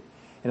didn't do.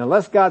 And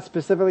unless God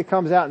specifically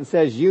comes out and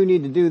says, you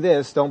need to do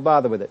this, don't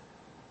bother with it.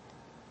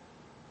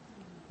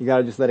 You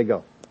gotta just let it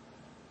go.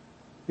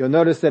 You'll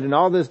notice that in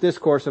all this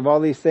discourse of all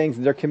these things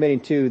that they're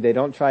committing to, they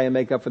don't try and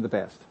make up for the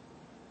past.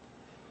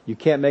 You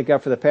can't make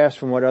up for the past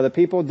from what other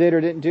people did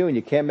or didn't do, and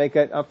you can't make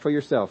it up for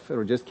yourself.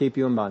 It'll just keep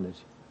you in bondage.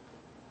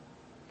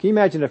 Can you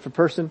imagine if a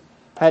person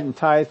hadn't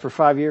tithed for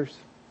 5 years?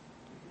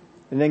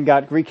 And then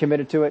got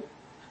recommitted to it.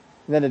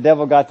 And then the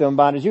devil got them in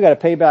bondage. You got to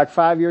pay back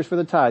 5 years for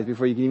the tithes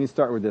before you can even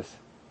start with this.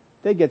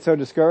 They get so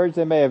discouraged,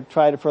 they may have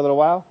tried it for a little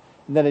while,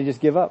 and then they just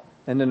give up.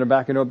 And then they're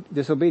back in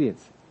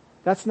disobedience.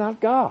 That's not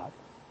God.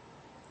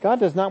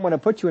 God does not want to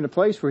put you in a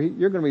place where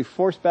you're going to be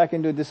forced back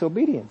into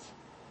disobedience.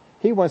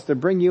 He wants to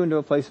bring you into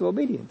a place of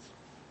obedience.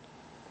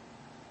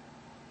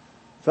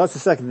 So that's the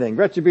second thing.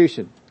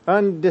 Retribution.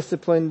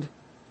 Undisciplined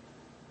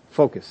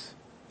focus.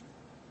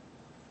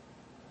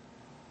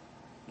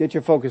 Get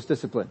your focus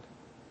disciplined.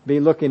 Be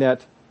looking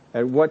at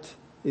what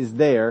is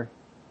there.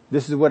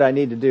 This is what I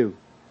need to do.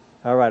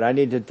 All right, I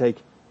need to take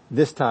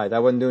this tithe. I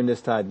wasn't doing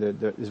this tithe,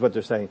 is what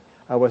they're saying.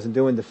 I wasn't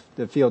doing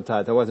the field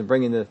tithe. I wasn't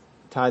bringing the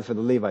tithe for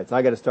the Levites.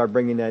 I got to start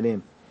bringing that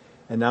in.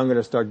 And now I'm going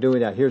to start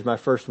doing that. Here's my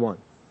first one.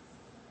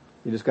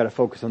 You just got to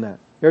focus on that.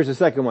 Here's the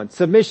second one.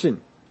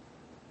 Submission.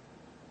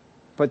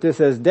 Put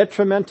this as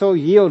detrimental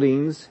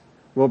yieldings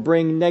will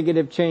bring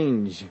negative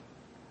change.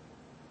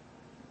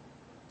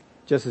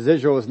 Just as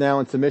Israel is now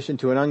in submission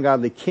to an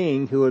ungodly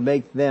king who would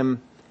make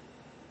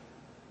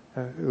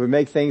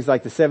things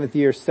like the seventh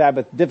year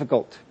Sabbath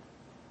difficult,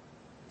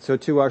 so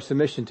too our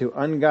submission to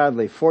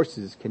ungodly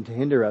forces can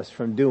hinder us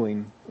from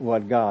doing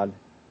what God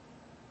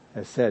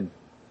has said.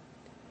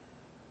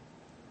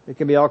 It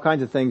can be all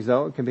kinds of things,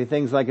 though. It can be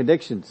things like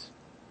addictions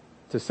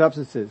to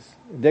substances,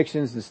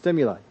 addictions to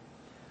stimuli,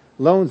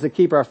 loans that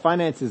keep our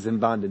finances in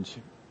bondage.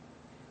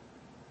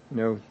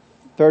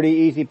 30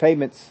 easy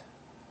payments.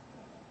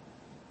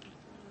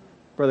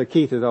 Brother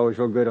Keith is always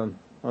real good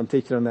on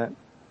teaching on that.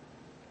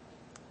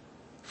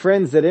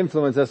 Friends that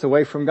influence us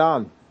away from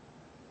God.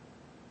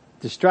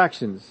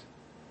 Distractions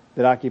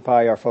that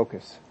occupy our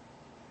focus.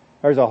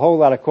 There's a whole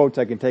lot of quotes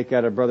I can take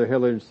out of Brother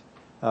Hillard's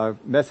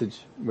message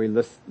we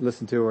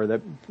listened to, or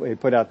that we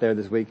put out there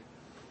this week.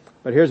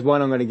 But here's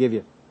one I'm going to give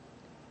you.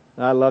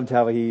 And I loved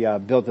how he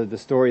built the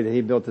story that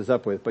he built this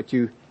up with. But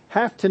you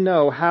have to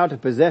know how to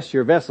possess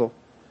your vessel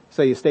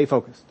so you stay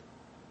focused.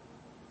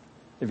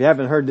 If you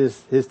haven't heard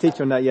his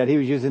teaching on that yet, he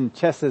was using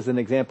chess as an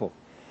example.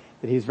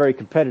 That he's very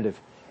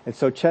competitive. And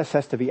so chess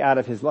has to be out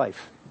of his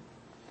life.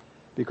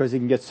 Because he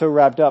can get so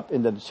wrapped up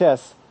into the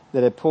chess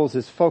that it pulls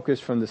his focus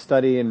from the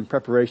study and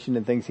preparation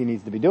and things he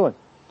needs to be doing.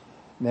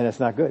 And then it's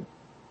not good.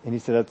 And he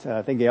said,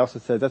 I think he also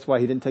said that's why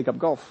he didn't take up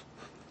golf.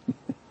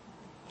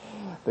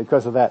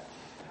 Because of that.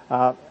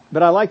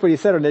 But I like what he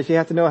said on this. You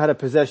have to know how to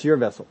possess your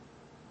vessel.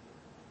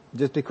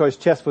 Just because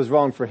chess was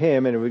wrong for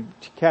him and it would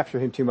capture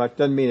him too much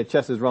doesn't mean that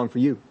chess is wrong for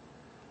you.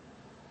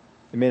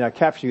 It may not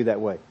capture you that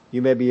way.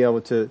 You may be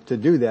able to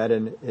do that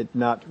and it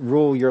not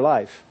rule your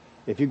life.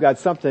 If you've got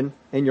something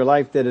in your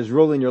life that is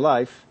ruling your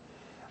life,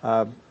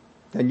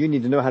 then you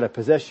need to know how to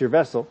possess your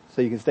vessel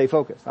so you can stay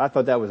focused. I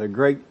thought that was a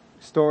great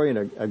story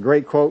and a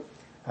great quote.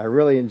 I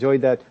really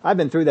enjoyed that. I've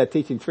been through that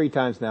teaching 3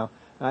 times now,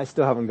 and I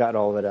still haven't got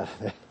all of it out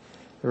of it.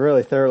 I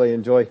really thoroughly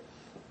enjoy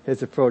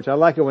his approach. I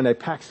like it when they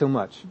pack so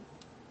much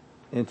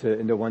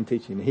into one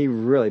teaching. He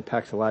really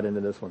packs a lot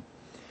into this one.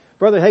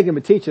 Brother Hagin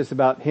would teach us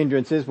about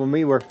hindrances. When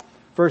we were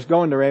first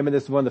going to Raymond,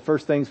 this is one of the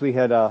first things we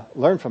had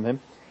learned from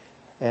him.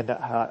 And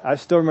I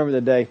still remember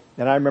the day,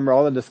 and I remember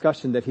all the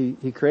discussion that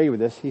he created with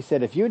this. He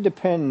said, if you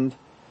depend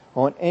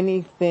on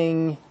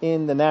anything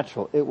in the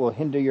natural, it will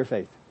hinder your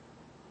faith.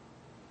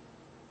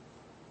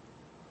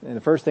 And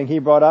the first thing he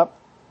brought up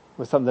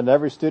was something that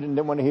every student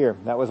didn't want to hear.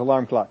 That was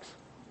alarm clocks.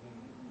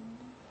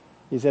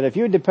 He said, if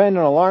you depend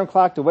on an alarm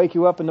clock to wake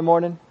you up in the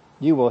morning,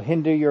 you will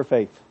hinder your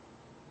faith.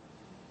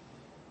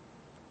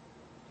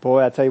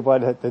 Boy, I tell you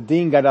what, the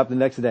dean got up the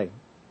next day.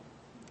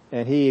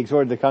 And he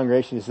exhorted the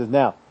congregation. He says,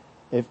 now,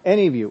 if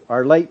any of you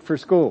are late for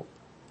school,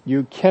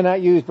 you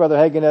cannot use Brother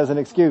Hagin as an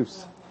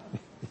excuse.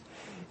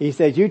 He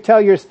says, you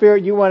tell your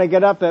spirit you want to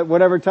get up at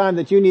whatever time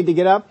that you need to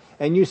get up,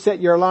 and you set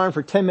your alarm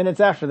for 10 minutes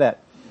after that.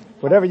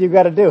 Whatever you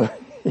got to do.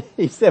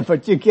 He said,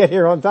 but you get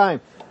here on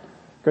time,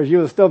 because you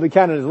will still be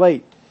counted as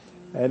late.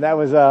 And that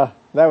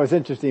was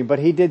interesting. But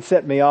he did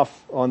set me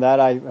off on that.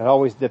 I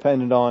always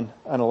depended on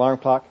an alarm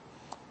clock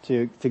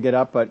to get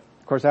up. But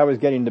of course I was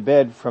getting to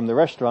bed from the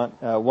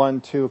restaurant,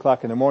 1, 2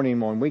 o'clock in the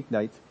morning on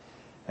weeknights,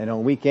 and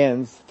on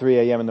weekends, 3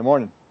 a.m. in the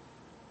morning.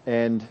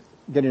 And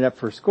getting up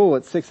for school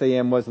at 6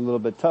 a.m. was a little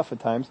bit tough at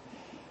times.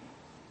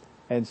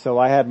 And so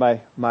I had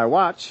my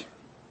watch.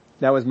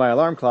 That was my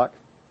alarm clock.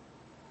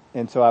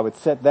 And so I would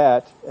set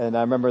that. And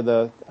I remember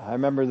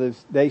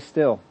this day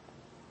still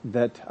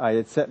that I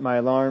had set my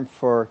alarm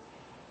for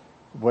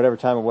whatever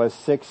time it was,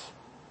 6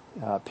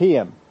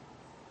 p.m.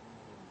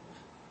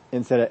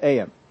 instead of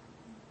a.m.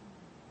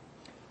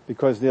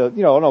 Because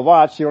on a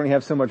watch you only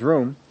have so much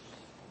room.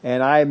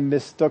 And I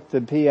mistook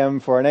the p.m.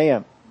 for an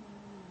a.m.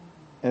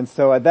 And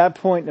so at that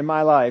point in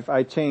my life,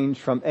 I changed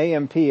from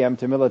AM, PM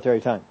to military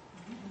time.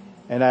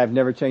 And I've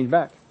never changed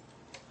back.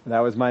 That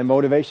was my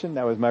motivation.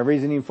 That was my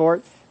reasoning for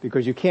it.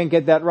 Because you can't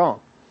get that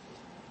wrong.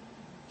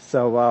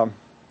 So,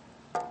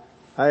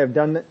 I have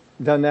done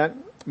that.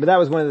 But that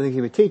was one of the things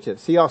he would teach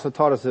us. He also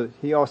taught us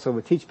he also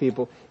would teach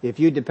people, if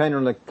you depend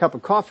on a cup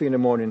of coffee in the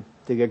morning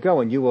to get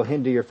going, you will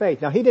hinder your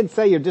faith. Now he didn't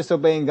say you're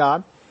disobeying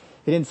God.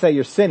 He didn't say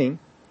you're sinning.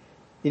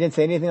 He didn't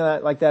say anything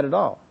like that at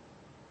all.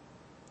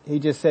 He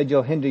just said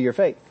you'll hinder your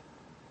faith.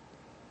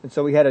 And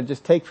so we had to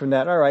just take from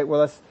that, all right,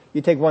 well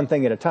you take one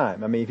thing at a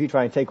time. I mean, if you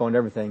try and take on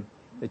everything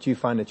that you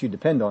find that you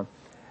depend on,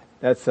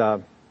 that's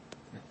not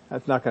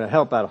going to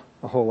help out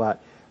a whole lot.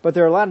 But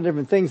there are a lot of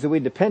different things that we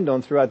depend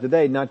on throughout the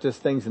day, not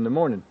just things in the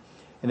morning.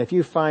 And if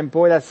you find,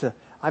 boy,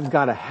 I've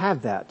got to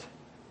have that,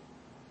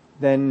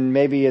 then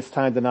maybe it's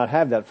time to not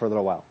have that for a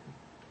little while.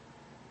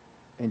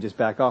 And just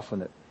back off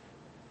on it.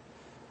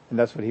 And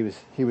that's what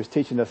he was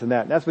teaching us in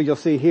that. And that's what you'll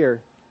see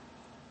here.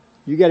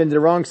 You get into the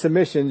wrong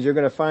submissions, you're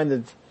going to find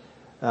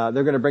that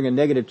they're going to bring a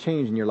negative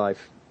change in your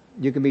life.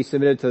 You can be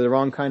submitted to the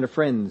wrong kind of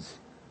friends.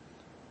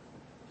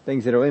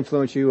 Things that will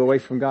influence you away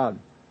from God.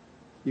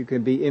 You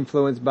can be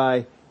influenced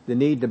by the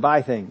need to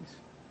buy things.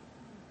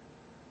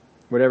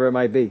 Whatever it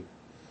might be.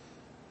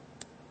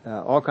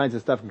 All kinds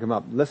of stuff can come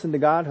up. Listen to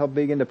God. He'll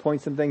begin to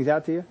point some things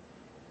out to you.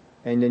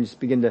 And then just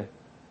begin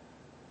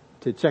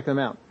to check them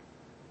out.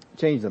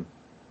 Change them.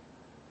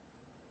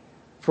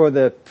 For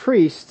the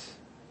priest,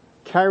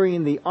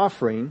 carrying the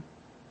offering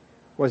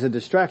was a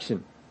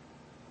distraction.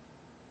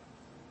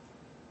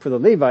 For the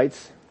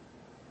Levites,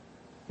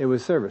 it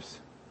was service.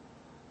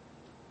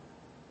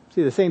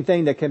 See, the same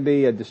thing that can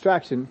be a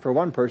distraction for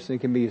one person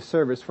can be a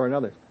service for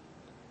another.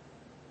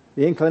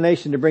 The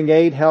inclination to bring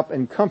aid, help,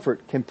 and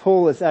comfort can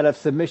pull us out of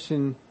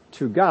submission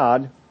to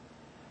God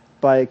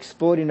by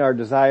exploiting our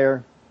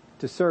desire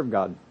to serve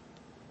God.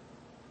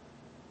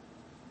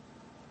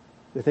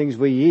 The things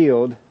we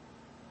yield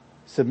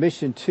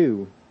submission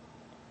to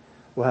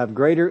will have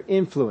greater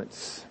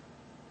influence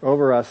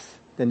over us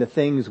than the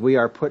things we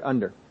are put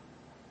under.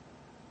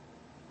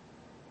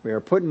 We are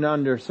put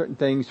under certain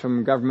things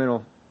from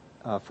governmental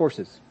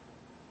forces.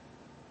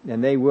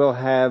 And they will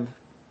have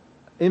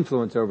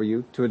influence over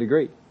you to a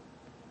degree.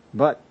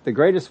 But the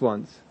greatest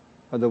ones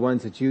are the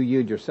ones that you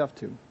yield yourself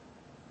to.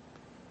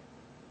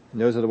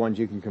 And those are the ones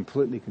you can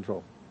completely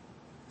control.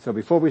 So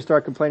before we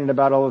start complaining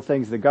about all the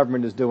things the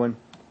government is doing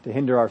to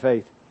hinder our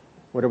faith,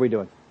 what are we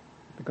doing?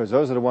 Because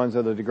those are the ones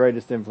that are the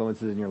greatest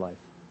influences in your life.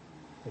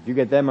 If you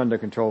get them under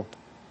control,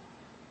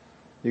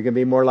 you can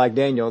be more like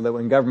Daniel, that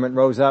when government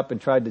rose up and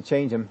tried to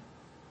change him,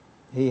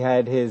 he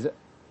had his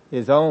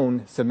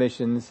own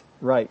submissions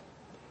right.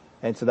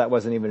 And so that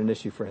wasn't even an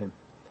issue for him.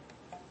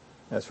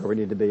 That's where we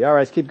need to be. All right,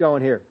 let's keep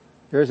going here.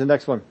 Here's the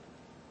next one.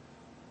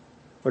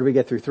 What did we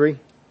get through? 3?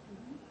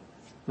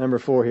 Number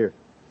 4 here.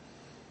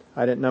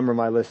 I didn't number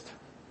my list.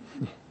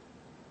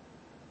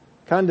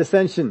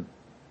 Condescension.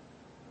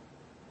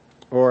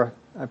 Or,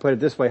 I put it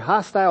this way,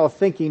 hostile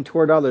thinking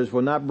toward others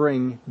will not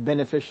bring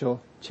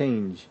beneficial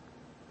change.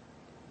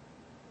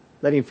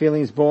 Letting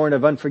feelings born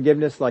of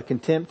unforgiveness like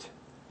contempt,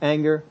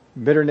 anger,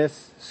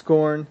 bitterness,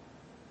 scorn,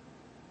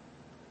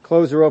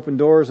 close or open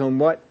doors on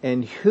what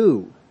and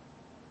who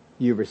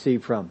you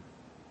receive from.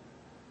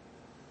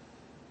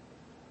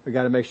 We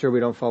got to make sure we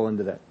don't fall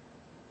into that.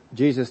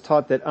 Jesus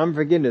taught that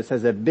unforgiveness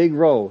has a big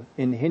role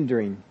in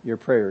hindering your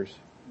prayers.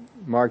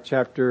 Mark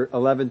chapter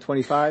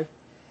 11:25.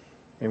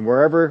 And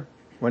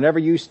whenever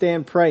you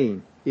stand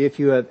praying, if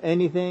you have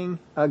anything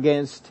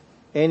against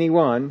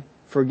anyone,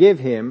 forgive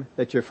him,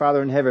 that your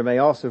Father in heaven may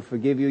also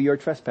forgive you your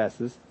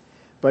trespasses.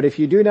 But if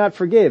you do not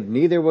forgive,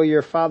 neither will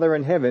your Father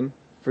in heaven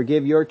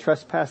forgive your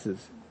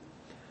trespasses.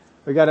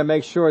 We got to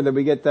make sure that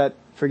we get that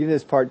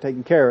forgiveness part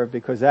taken care of,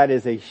 because that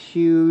is a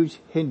huge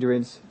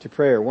hindrance to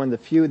prayer. One of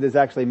the few that's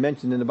actually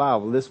mentioned in the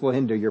Bible. This will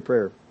hinder your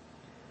prayer.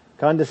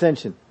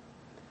 Condescension.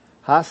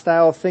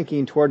 Hostile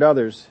thinking toward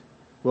others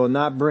will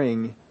not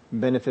bring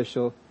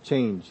beneficial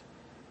change.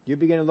 You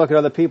begin to look at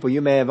other people.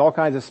 You may have all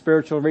kinds of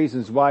spiritual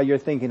reasons why you're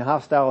thinking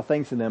hostile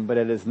things to them, but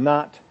it is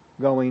not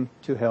going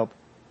to help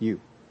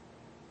you.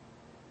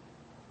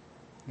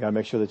 You gotta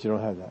make sure that you don't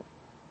have that.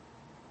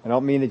 I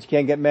don't mean that you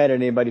can't get mad at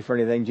anybody for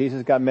anything.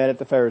 Jesus got mad at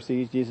the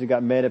Pharisees. Jesus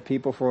got mad at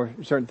people for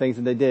certain things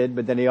that they did,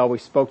 but then he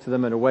always spoke to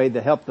them in a way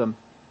that helped them.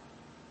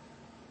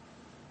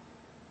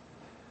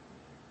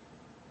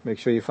 Make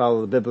sure you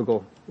follow the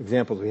biblical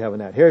examples we have in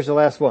that. Here's the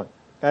last one.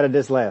 Added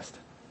this last.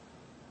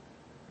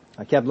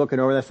 I kept looking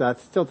over this. I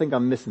still think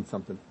I'm missing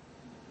something.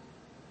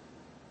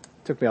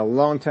 It took me a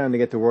long time to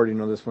get the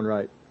wording on this one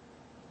right.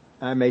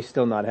 I may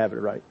still not have it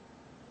right.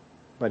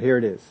 But here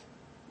it is.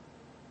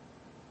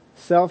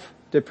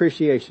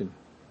 Self-depreciation.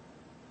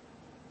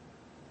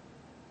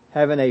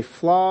 Having a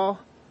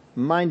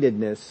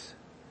flaw-mindedness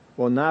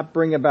will not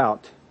bring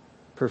about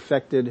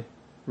perfected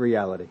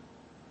reality.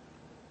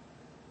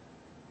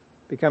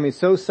 Becoming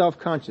so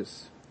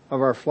self-conscious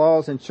of our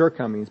flaws and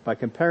shortcomings by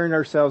comparing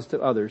ourselves to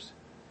others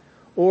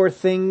or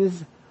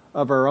things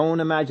of our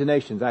own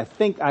imaginations. I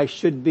think I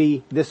should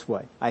be this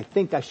way. I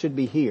think I should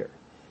be here.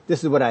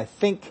 This is what I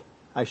think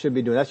I should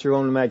be doing. That's your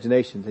own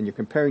imaginations, and you're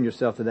comparing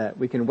yourself to that.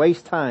 We can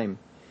waste time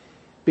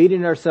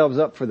beating ourselves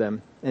up for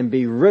them and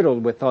be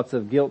riddled with thoughts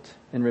of guilt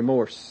and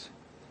remorse.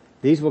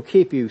 These will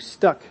keep you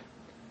stuck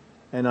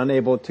and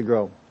unable to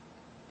grow.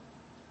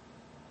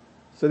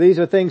 So these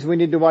are things we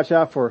need to watch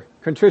out for.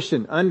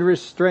 Contrition,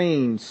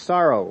 unrestrained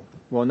sorrow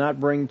will not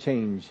bring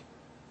change.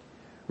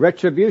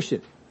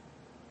 Retribution,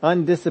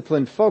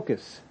 undisciplined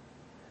focus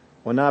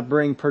will not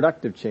bring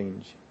productive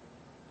change.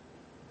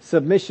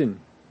 Submission,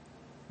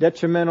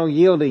 detrimental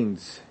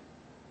yieldings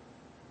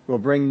will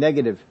bring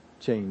negative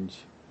change.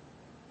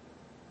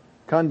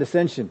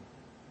 Condescension,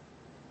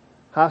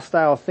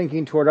 hostile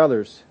thinking toward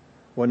others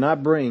will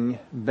not bring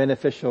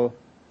beneficial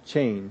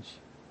change.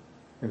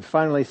 And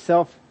finally,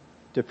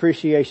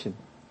 self-depreciation,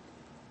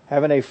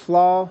 having a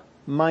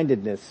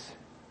flaw-mindedness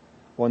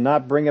will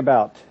not bring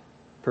about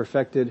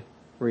perfected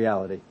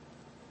reality.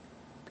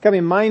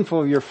 Becoming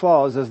mindful of your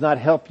flaws does not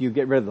help you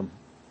get rid of them.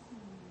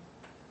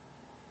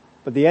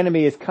 But the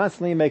enemy is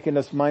constantly making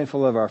us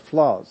mindful of our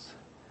flaws.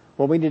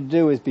 What we need to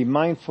do is be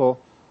mindful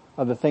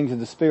of the things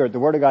of the Spirit. The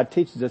Word of God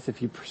teaches us if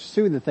you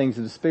pursue the things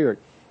of the Spirit,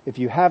 if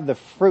you have the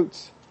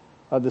fruits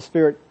of the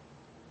Spirit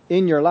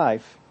in your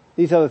life,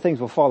 these other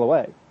things will fall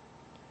away.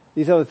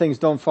 These other things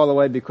don't fall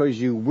away because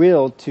you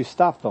will to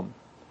stop them.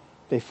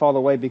 They fall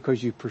away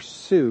because you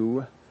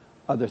pursue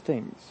other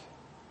things.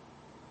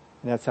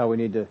 And that's how we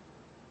need to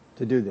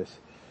do this.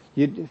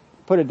 You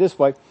put it this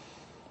way,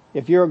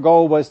 if your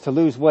goal was to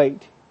lose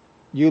weight,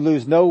 you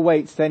lose no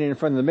weight standing in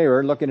front of the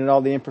mirror looking at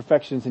all the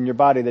imperfections in your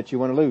body that you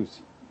want to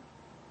lose.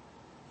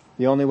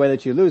 The only way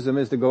that you lose them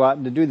is to go out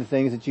and to do the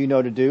things that you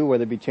know to do,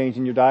 whether it be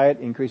changing your diet,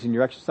 increasing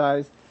your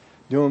exercise,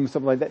 doing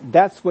something like that.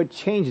 That's what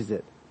changes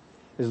it.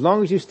 As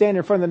long as you stand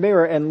in front of the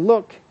mirror and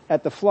look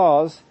at the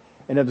flaws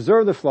and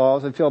observe the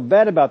flaws and feel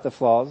bad about the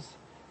flaws,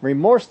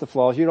 remorse the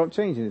flaws, you don't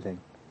change anything.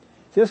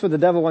 See, that's what the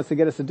devil wants to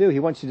get us to do. He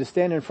wants you to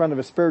stand in front of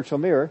a spiritual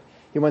mirror.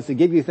 He wants to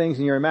give you things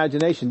in your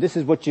imagination. This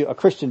is what a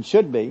Christian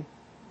should be.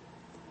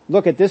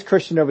 Look at this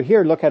Christian over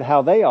here. Look at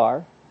how they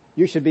are.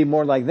 You should be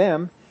more like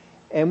them.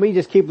 And we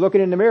just keep looking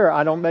in the mirror.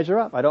 I don't measure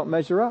up. I don't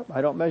measure up. I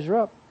don't measure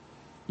up.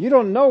 You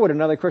don't know what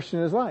another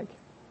Christian is like.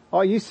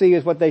 All you see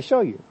is what they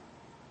show you.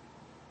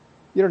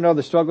 You don't know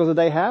the struggles that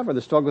they have or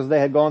the struggles they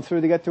had gone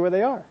through to get to where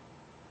they are.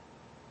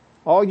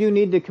 All you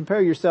need to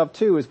compare yourself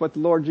to is what the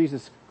Lord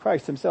Jesus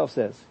Christ himself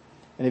says.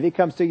 And if he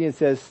comes to you and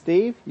says,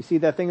 Steve, you see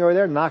that thing over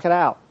there? Knock it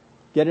out.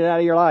 Get it out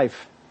of your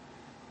life.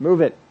 Move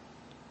it.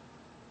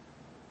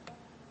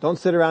 Don't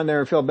sit around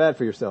there and feel bad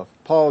for yourself.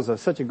 Paul is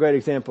such a great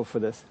example for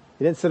this.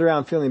 He didn't sit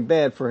around feeling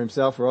bad for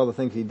himself for all the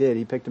things he did.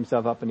 He picked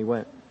himself up and he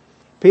went.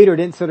 Peter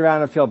didn't sit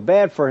around and feel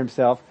bad for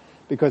himself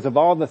because of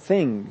all the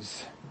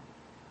things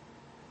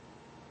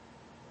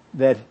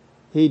that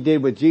he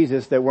did with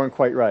Jesus that weren't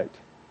quite right.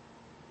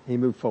 He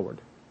moved forward.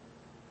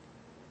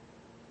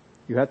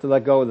 You have to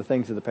let go of the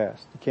things of the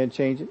past. You can't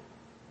change it.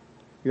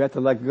 You have to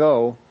let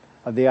go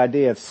of the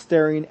idea of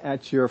staring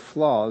at your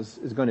flaws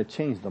is going to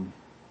change them.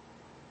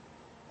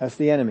 That's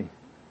the enemy.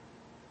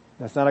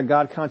 That's not a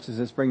God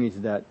consciousness bringing you to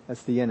that.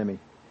 That's the enemy.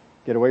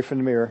 Get away from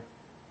the mirror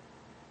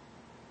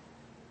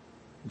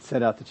and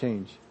set out to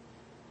change.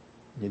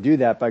 You do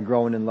that by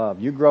growing in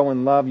love. You grow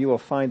in love, you will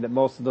find that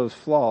most of those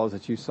flaws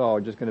that you saw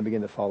are just going to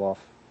begin to fall off.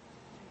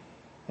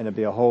 And it'll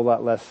be a whole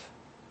lot less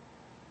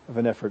of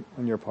an effort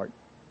on your part.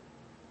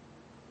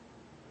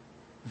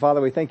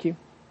 Father, we thank you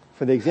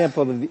for the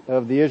example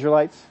of the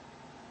Israelites,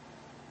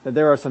 that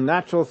there are some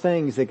natural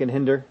things that can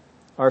hinder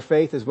our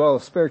faith as well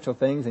as spiritual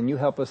things, and you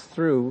help us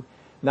through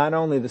not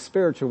only the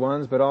spiritual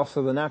ones, but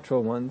also the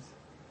natural ones.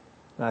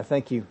 And I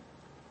thank you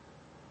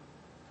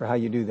for how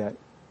you do that.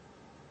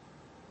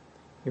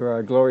 You are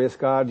a glorious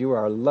God. You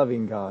are a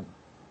loving God.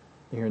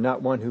 You're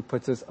not one who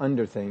puts us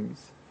under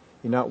things.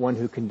 You're not one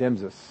who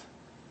condemns us.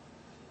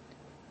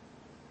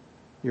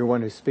 You're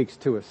one who speaks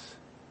to us,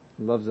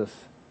 loves us,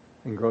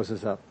 and grows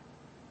us up.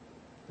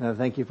 And I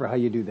thank you for how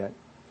you do that.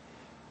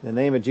 In the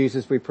name of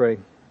Jesus we pray.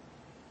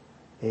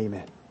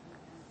 Amen.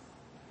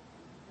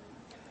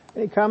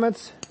 Any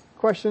comments,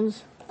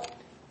 questions,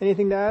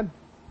 anything to add?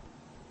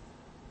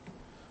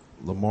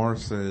 Lamar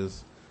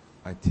says,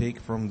 I take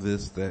from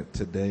this that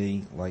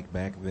today, like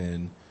back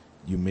then,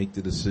 you make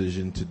the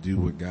decision to do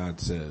what God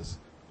says.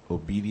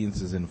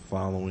 Obedience is in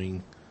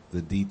following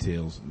the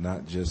details,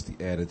 not just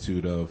the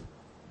attitude of,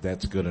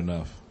 that's good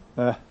enough.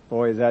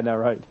 Boy, is that not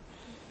right.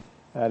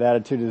 That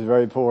attitude is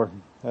very poor.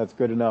 That's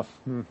good enough.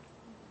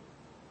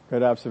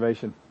 Good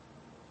observation.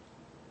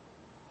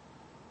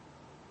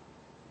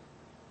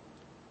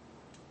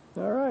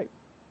 All right.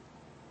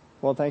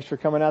 Well, thanks for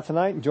coming out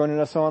tonight and joining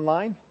us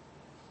online.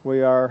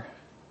 We are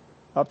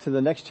up to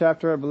the next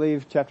chapter, I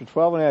believe, chapter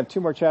 12, and I have 2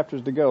 more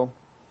chapters to go.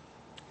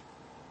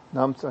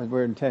 No, I'm sorry,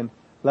 we're in 10.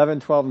 11,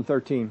 12, and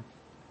 13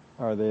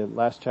 are the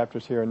last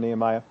chapters here in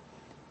Nehemiah,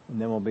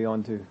 and then we'll be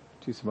on to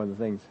some other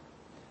things.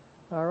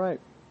 All right.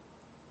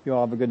 You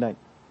all have a good night.